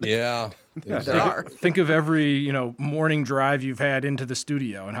 Yeah, there are. Think of every morning drive you've had into the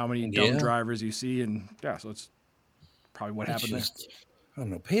studio and how many dumb drivers you see, and so it's probably what happened there. I don't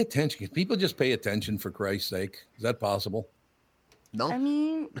know. Pay attention. Can people just pay attention, for Christ's sake? Is that possible? No. I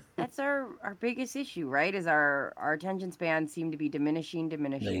mean, that's our biggest issue, right? Is our attention spans seem to be diminishing.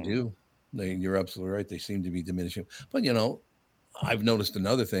 They do. You're absolutely right. They seem to be diminishing. But, I've noticed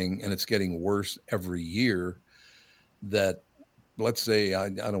another thing, and it's getting worse every year, that let's say, I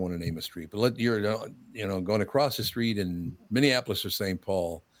don't want to name a street, but you're going across the street in Minneapolis or St.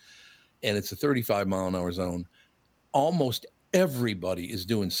 Paul, and it's a 35-mile-an-hour zone. Almost everybody is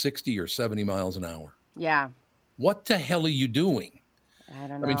doing 60 or 70 miles an hour. Yeah. What the hell are you doing? I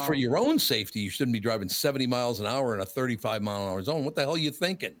don't know. I mean, for your own safety, you shouldn't be driving 70 miles an hour in a 35-mile-an-hour zone. What the hell are you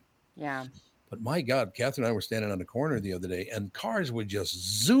thinking? Yeah. But my God, Catherine and I were standing on the corner the other day, and cars were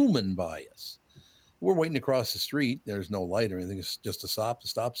just zooming by us. We're waiting to cross the street. There's no light or anything. It's just a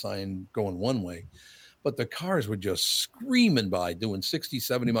stop sign going one way. But the cars were just screaming by, doing 60,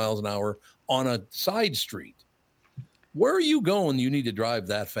 70 miles an hour on a side street. Where are you going? You need to drive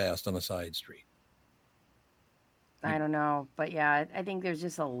that fast on a side street. I don't know. But yeah, I think there's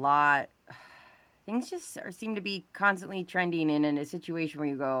just a lot. Things just seem to be constantly trending in a situation where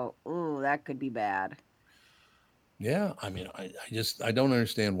you go, oh, that could be bad. Yeah. I mean, I don't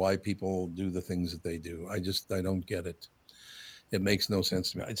understand why people do the things that they do. I don't get it. It makes no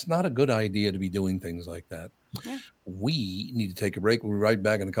sense to me. It's not a good idea to be doing things like that. Yeah. We need to take a break. We'll be right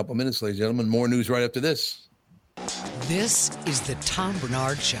back in a couple of minutes, ladies and gentlemen. More news right after this. This is the Tom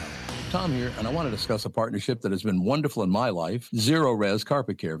Barnard Show. Tom here, and I want to discuss a partnership that has been wonderful in my life, Zero Res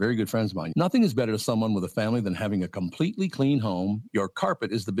Carpet Care. Very good friends of mine. Nothing is better to someone with a family than having a completely clean home. Your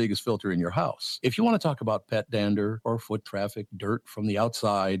carpet is the biggest filter in your house. If you want to talk about pet dander or foot traffic, dirt from the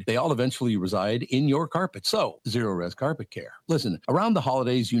outside, they all eventually reside in your carpet. So, Zero Res Carpet Care. Listen, around the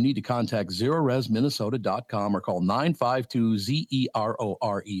holidays, you need to contact ZeroResMinnesota.com or call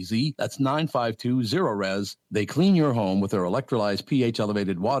 952-ZEROREZ. That's 952-ZERO-RES. They clean your home with their electrolyzed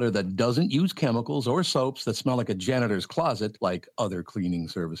pH-elevated water that doesn't use chemicals or soaps that smell like a janitor's closet like other cleaning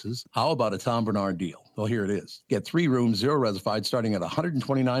services. How about a Tom Barnard deal? Well, here it is. Get 3 rooms, 0 resified, starting at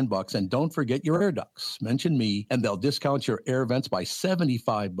 $129, and don't forget your air ducts. Mention me, and they'll discount your air vents by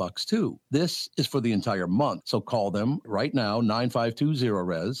 $75 too. This is for the entire month, so call them right now,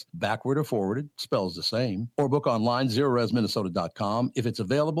 9520-RES, backward or forwarded, spells the same, or book online, zeroresminnesota.com. If it's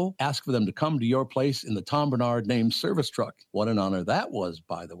available, ask for them to come to your place in the Tom Barnard named service truck. What an honor that was,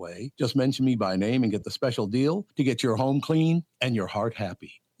 by the way. Just mention me by name and get the special deal to get your home clean and your heart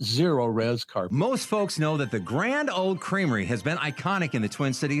happy. Zero Res Carpet. Most folks know that the Grand Old Creamery has been iconic in the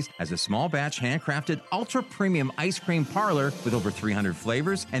Twin Cities as a small batch handcrafted ultra premium ice cream parlor with over 300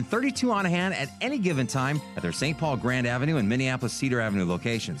 flavors and 32 on hand at any given time at their St. Paul Grand Avenue and Minneapolis Cedar Avenue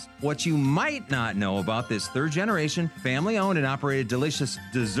locations. What you might not know about this third generation, family owned and operated delicious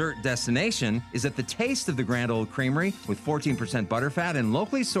dessert destination is that the taste of the Grand Old Creamery with 14% butterfat and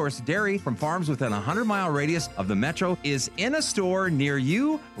locally sourced dairy from farms within a 100-mile radius of the metro is in a store near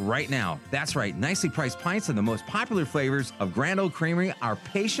you right now. That's right, nicely priced pints of the most popular flavors of Grand Old Creamery are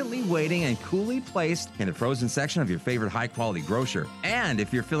patiently waiting and coolly placed in the frozen section of your favorite high-quality grocer. And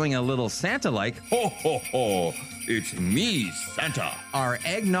if you're feeling a little Santa-like, ho, ho, ho, it's me, Santa. Our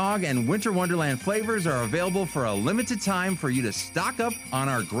eggnog and Winter Wonderland flavors are available for a limited time for you to stock up on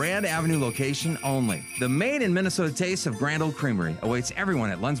our Grand Avenue location only. The made in Minnesota taste of Grand Old Creamery awaits everyone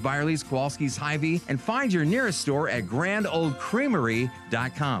at Lunds Byerly's, Kowalski's, Hy-Vee, and find your nearest store at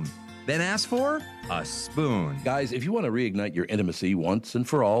grandoldcreamery.com. Then ask for a spoon. Guys, if you want to reignite your intimacy once and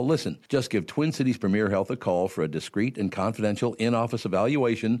for all, listen. Just give Twin Cities Premier Health a call for a discreet and confidential in-office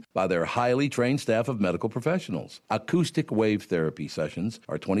evaluation by their highly trained staff of medical professionals. Acoustic wave therapy sessions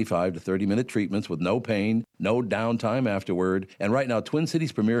are 25 to 30-minute treatments with no pain, no downtime afterward. And right now, Twin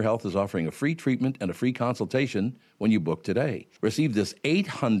Cities Premier Health is offering a free treatment and a free consultation when you book today. Receive this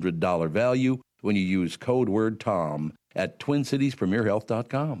 $800 value when you use code word TOM at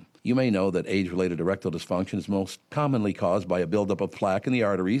TwinCitiesPremierHealth.com. You may know that age-related erectile dysfunction is most commonly caused by a buildup of plaque in the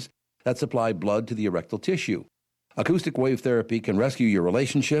arteries that supply blood to the erectile tissue. Acoustic wave therapy can rescue your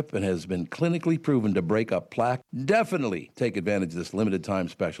relationship and has been clinically proven to break up plaque. Definitely take advantage of this limited-time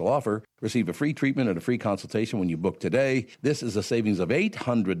special offer. Receive a free treatment and a free consultation when you book today. This is a savings of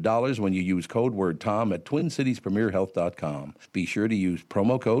 $800 when you use code word TOM at TwinCitiesPremierHealth.com. Be sure to use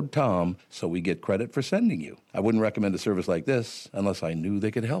promo code TOM so we get credit for sending you. I wouldn't recommend a service like this unless I knew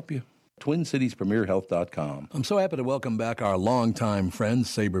they could help you. TwinCitiesPremierHealth.com. I'm so happy to welcome back our longtime friend,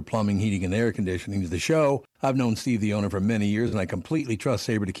 Sabre Plumbing, Heating, and Air Conditioning, to the show. I've known Steve, the owner, for many years, and I completely trust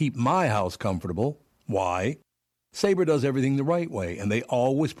Sabre to keep my house comfortable. Why? Sabre does everything the right way, and they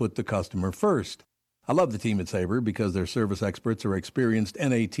always put the customer first. I love the team at Sabre because their service experts are experienced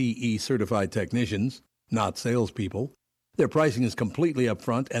NATE certified technicians, not salespeople. Their pricing is completely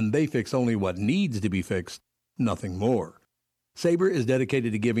upfront, and they fix only what needs to be fixed, nothing more. Sabre is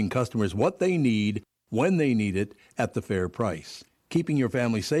dedicated to giving customers what they need, when they need it, at the fair price, keeping your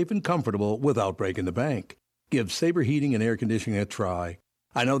family safe and comfortable without breaking the bank. Give Sabre Heating and Air Conditioning a try.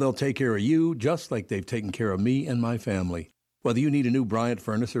 I know they'll take care of you just like they've taken care of me and my family. Whether you need a new Bryant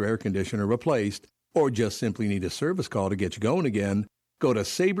furnace or air conditioner replaced, or just simply need a service call to get you going again, go to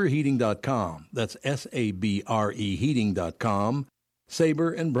SabreHeating.com. That's SABRE Heating.com.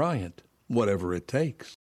 Sabre and Bryant, whatever it takes.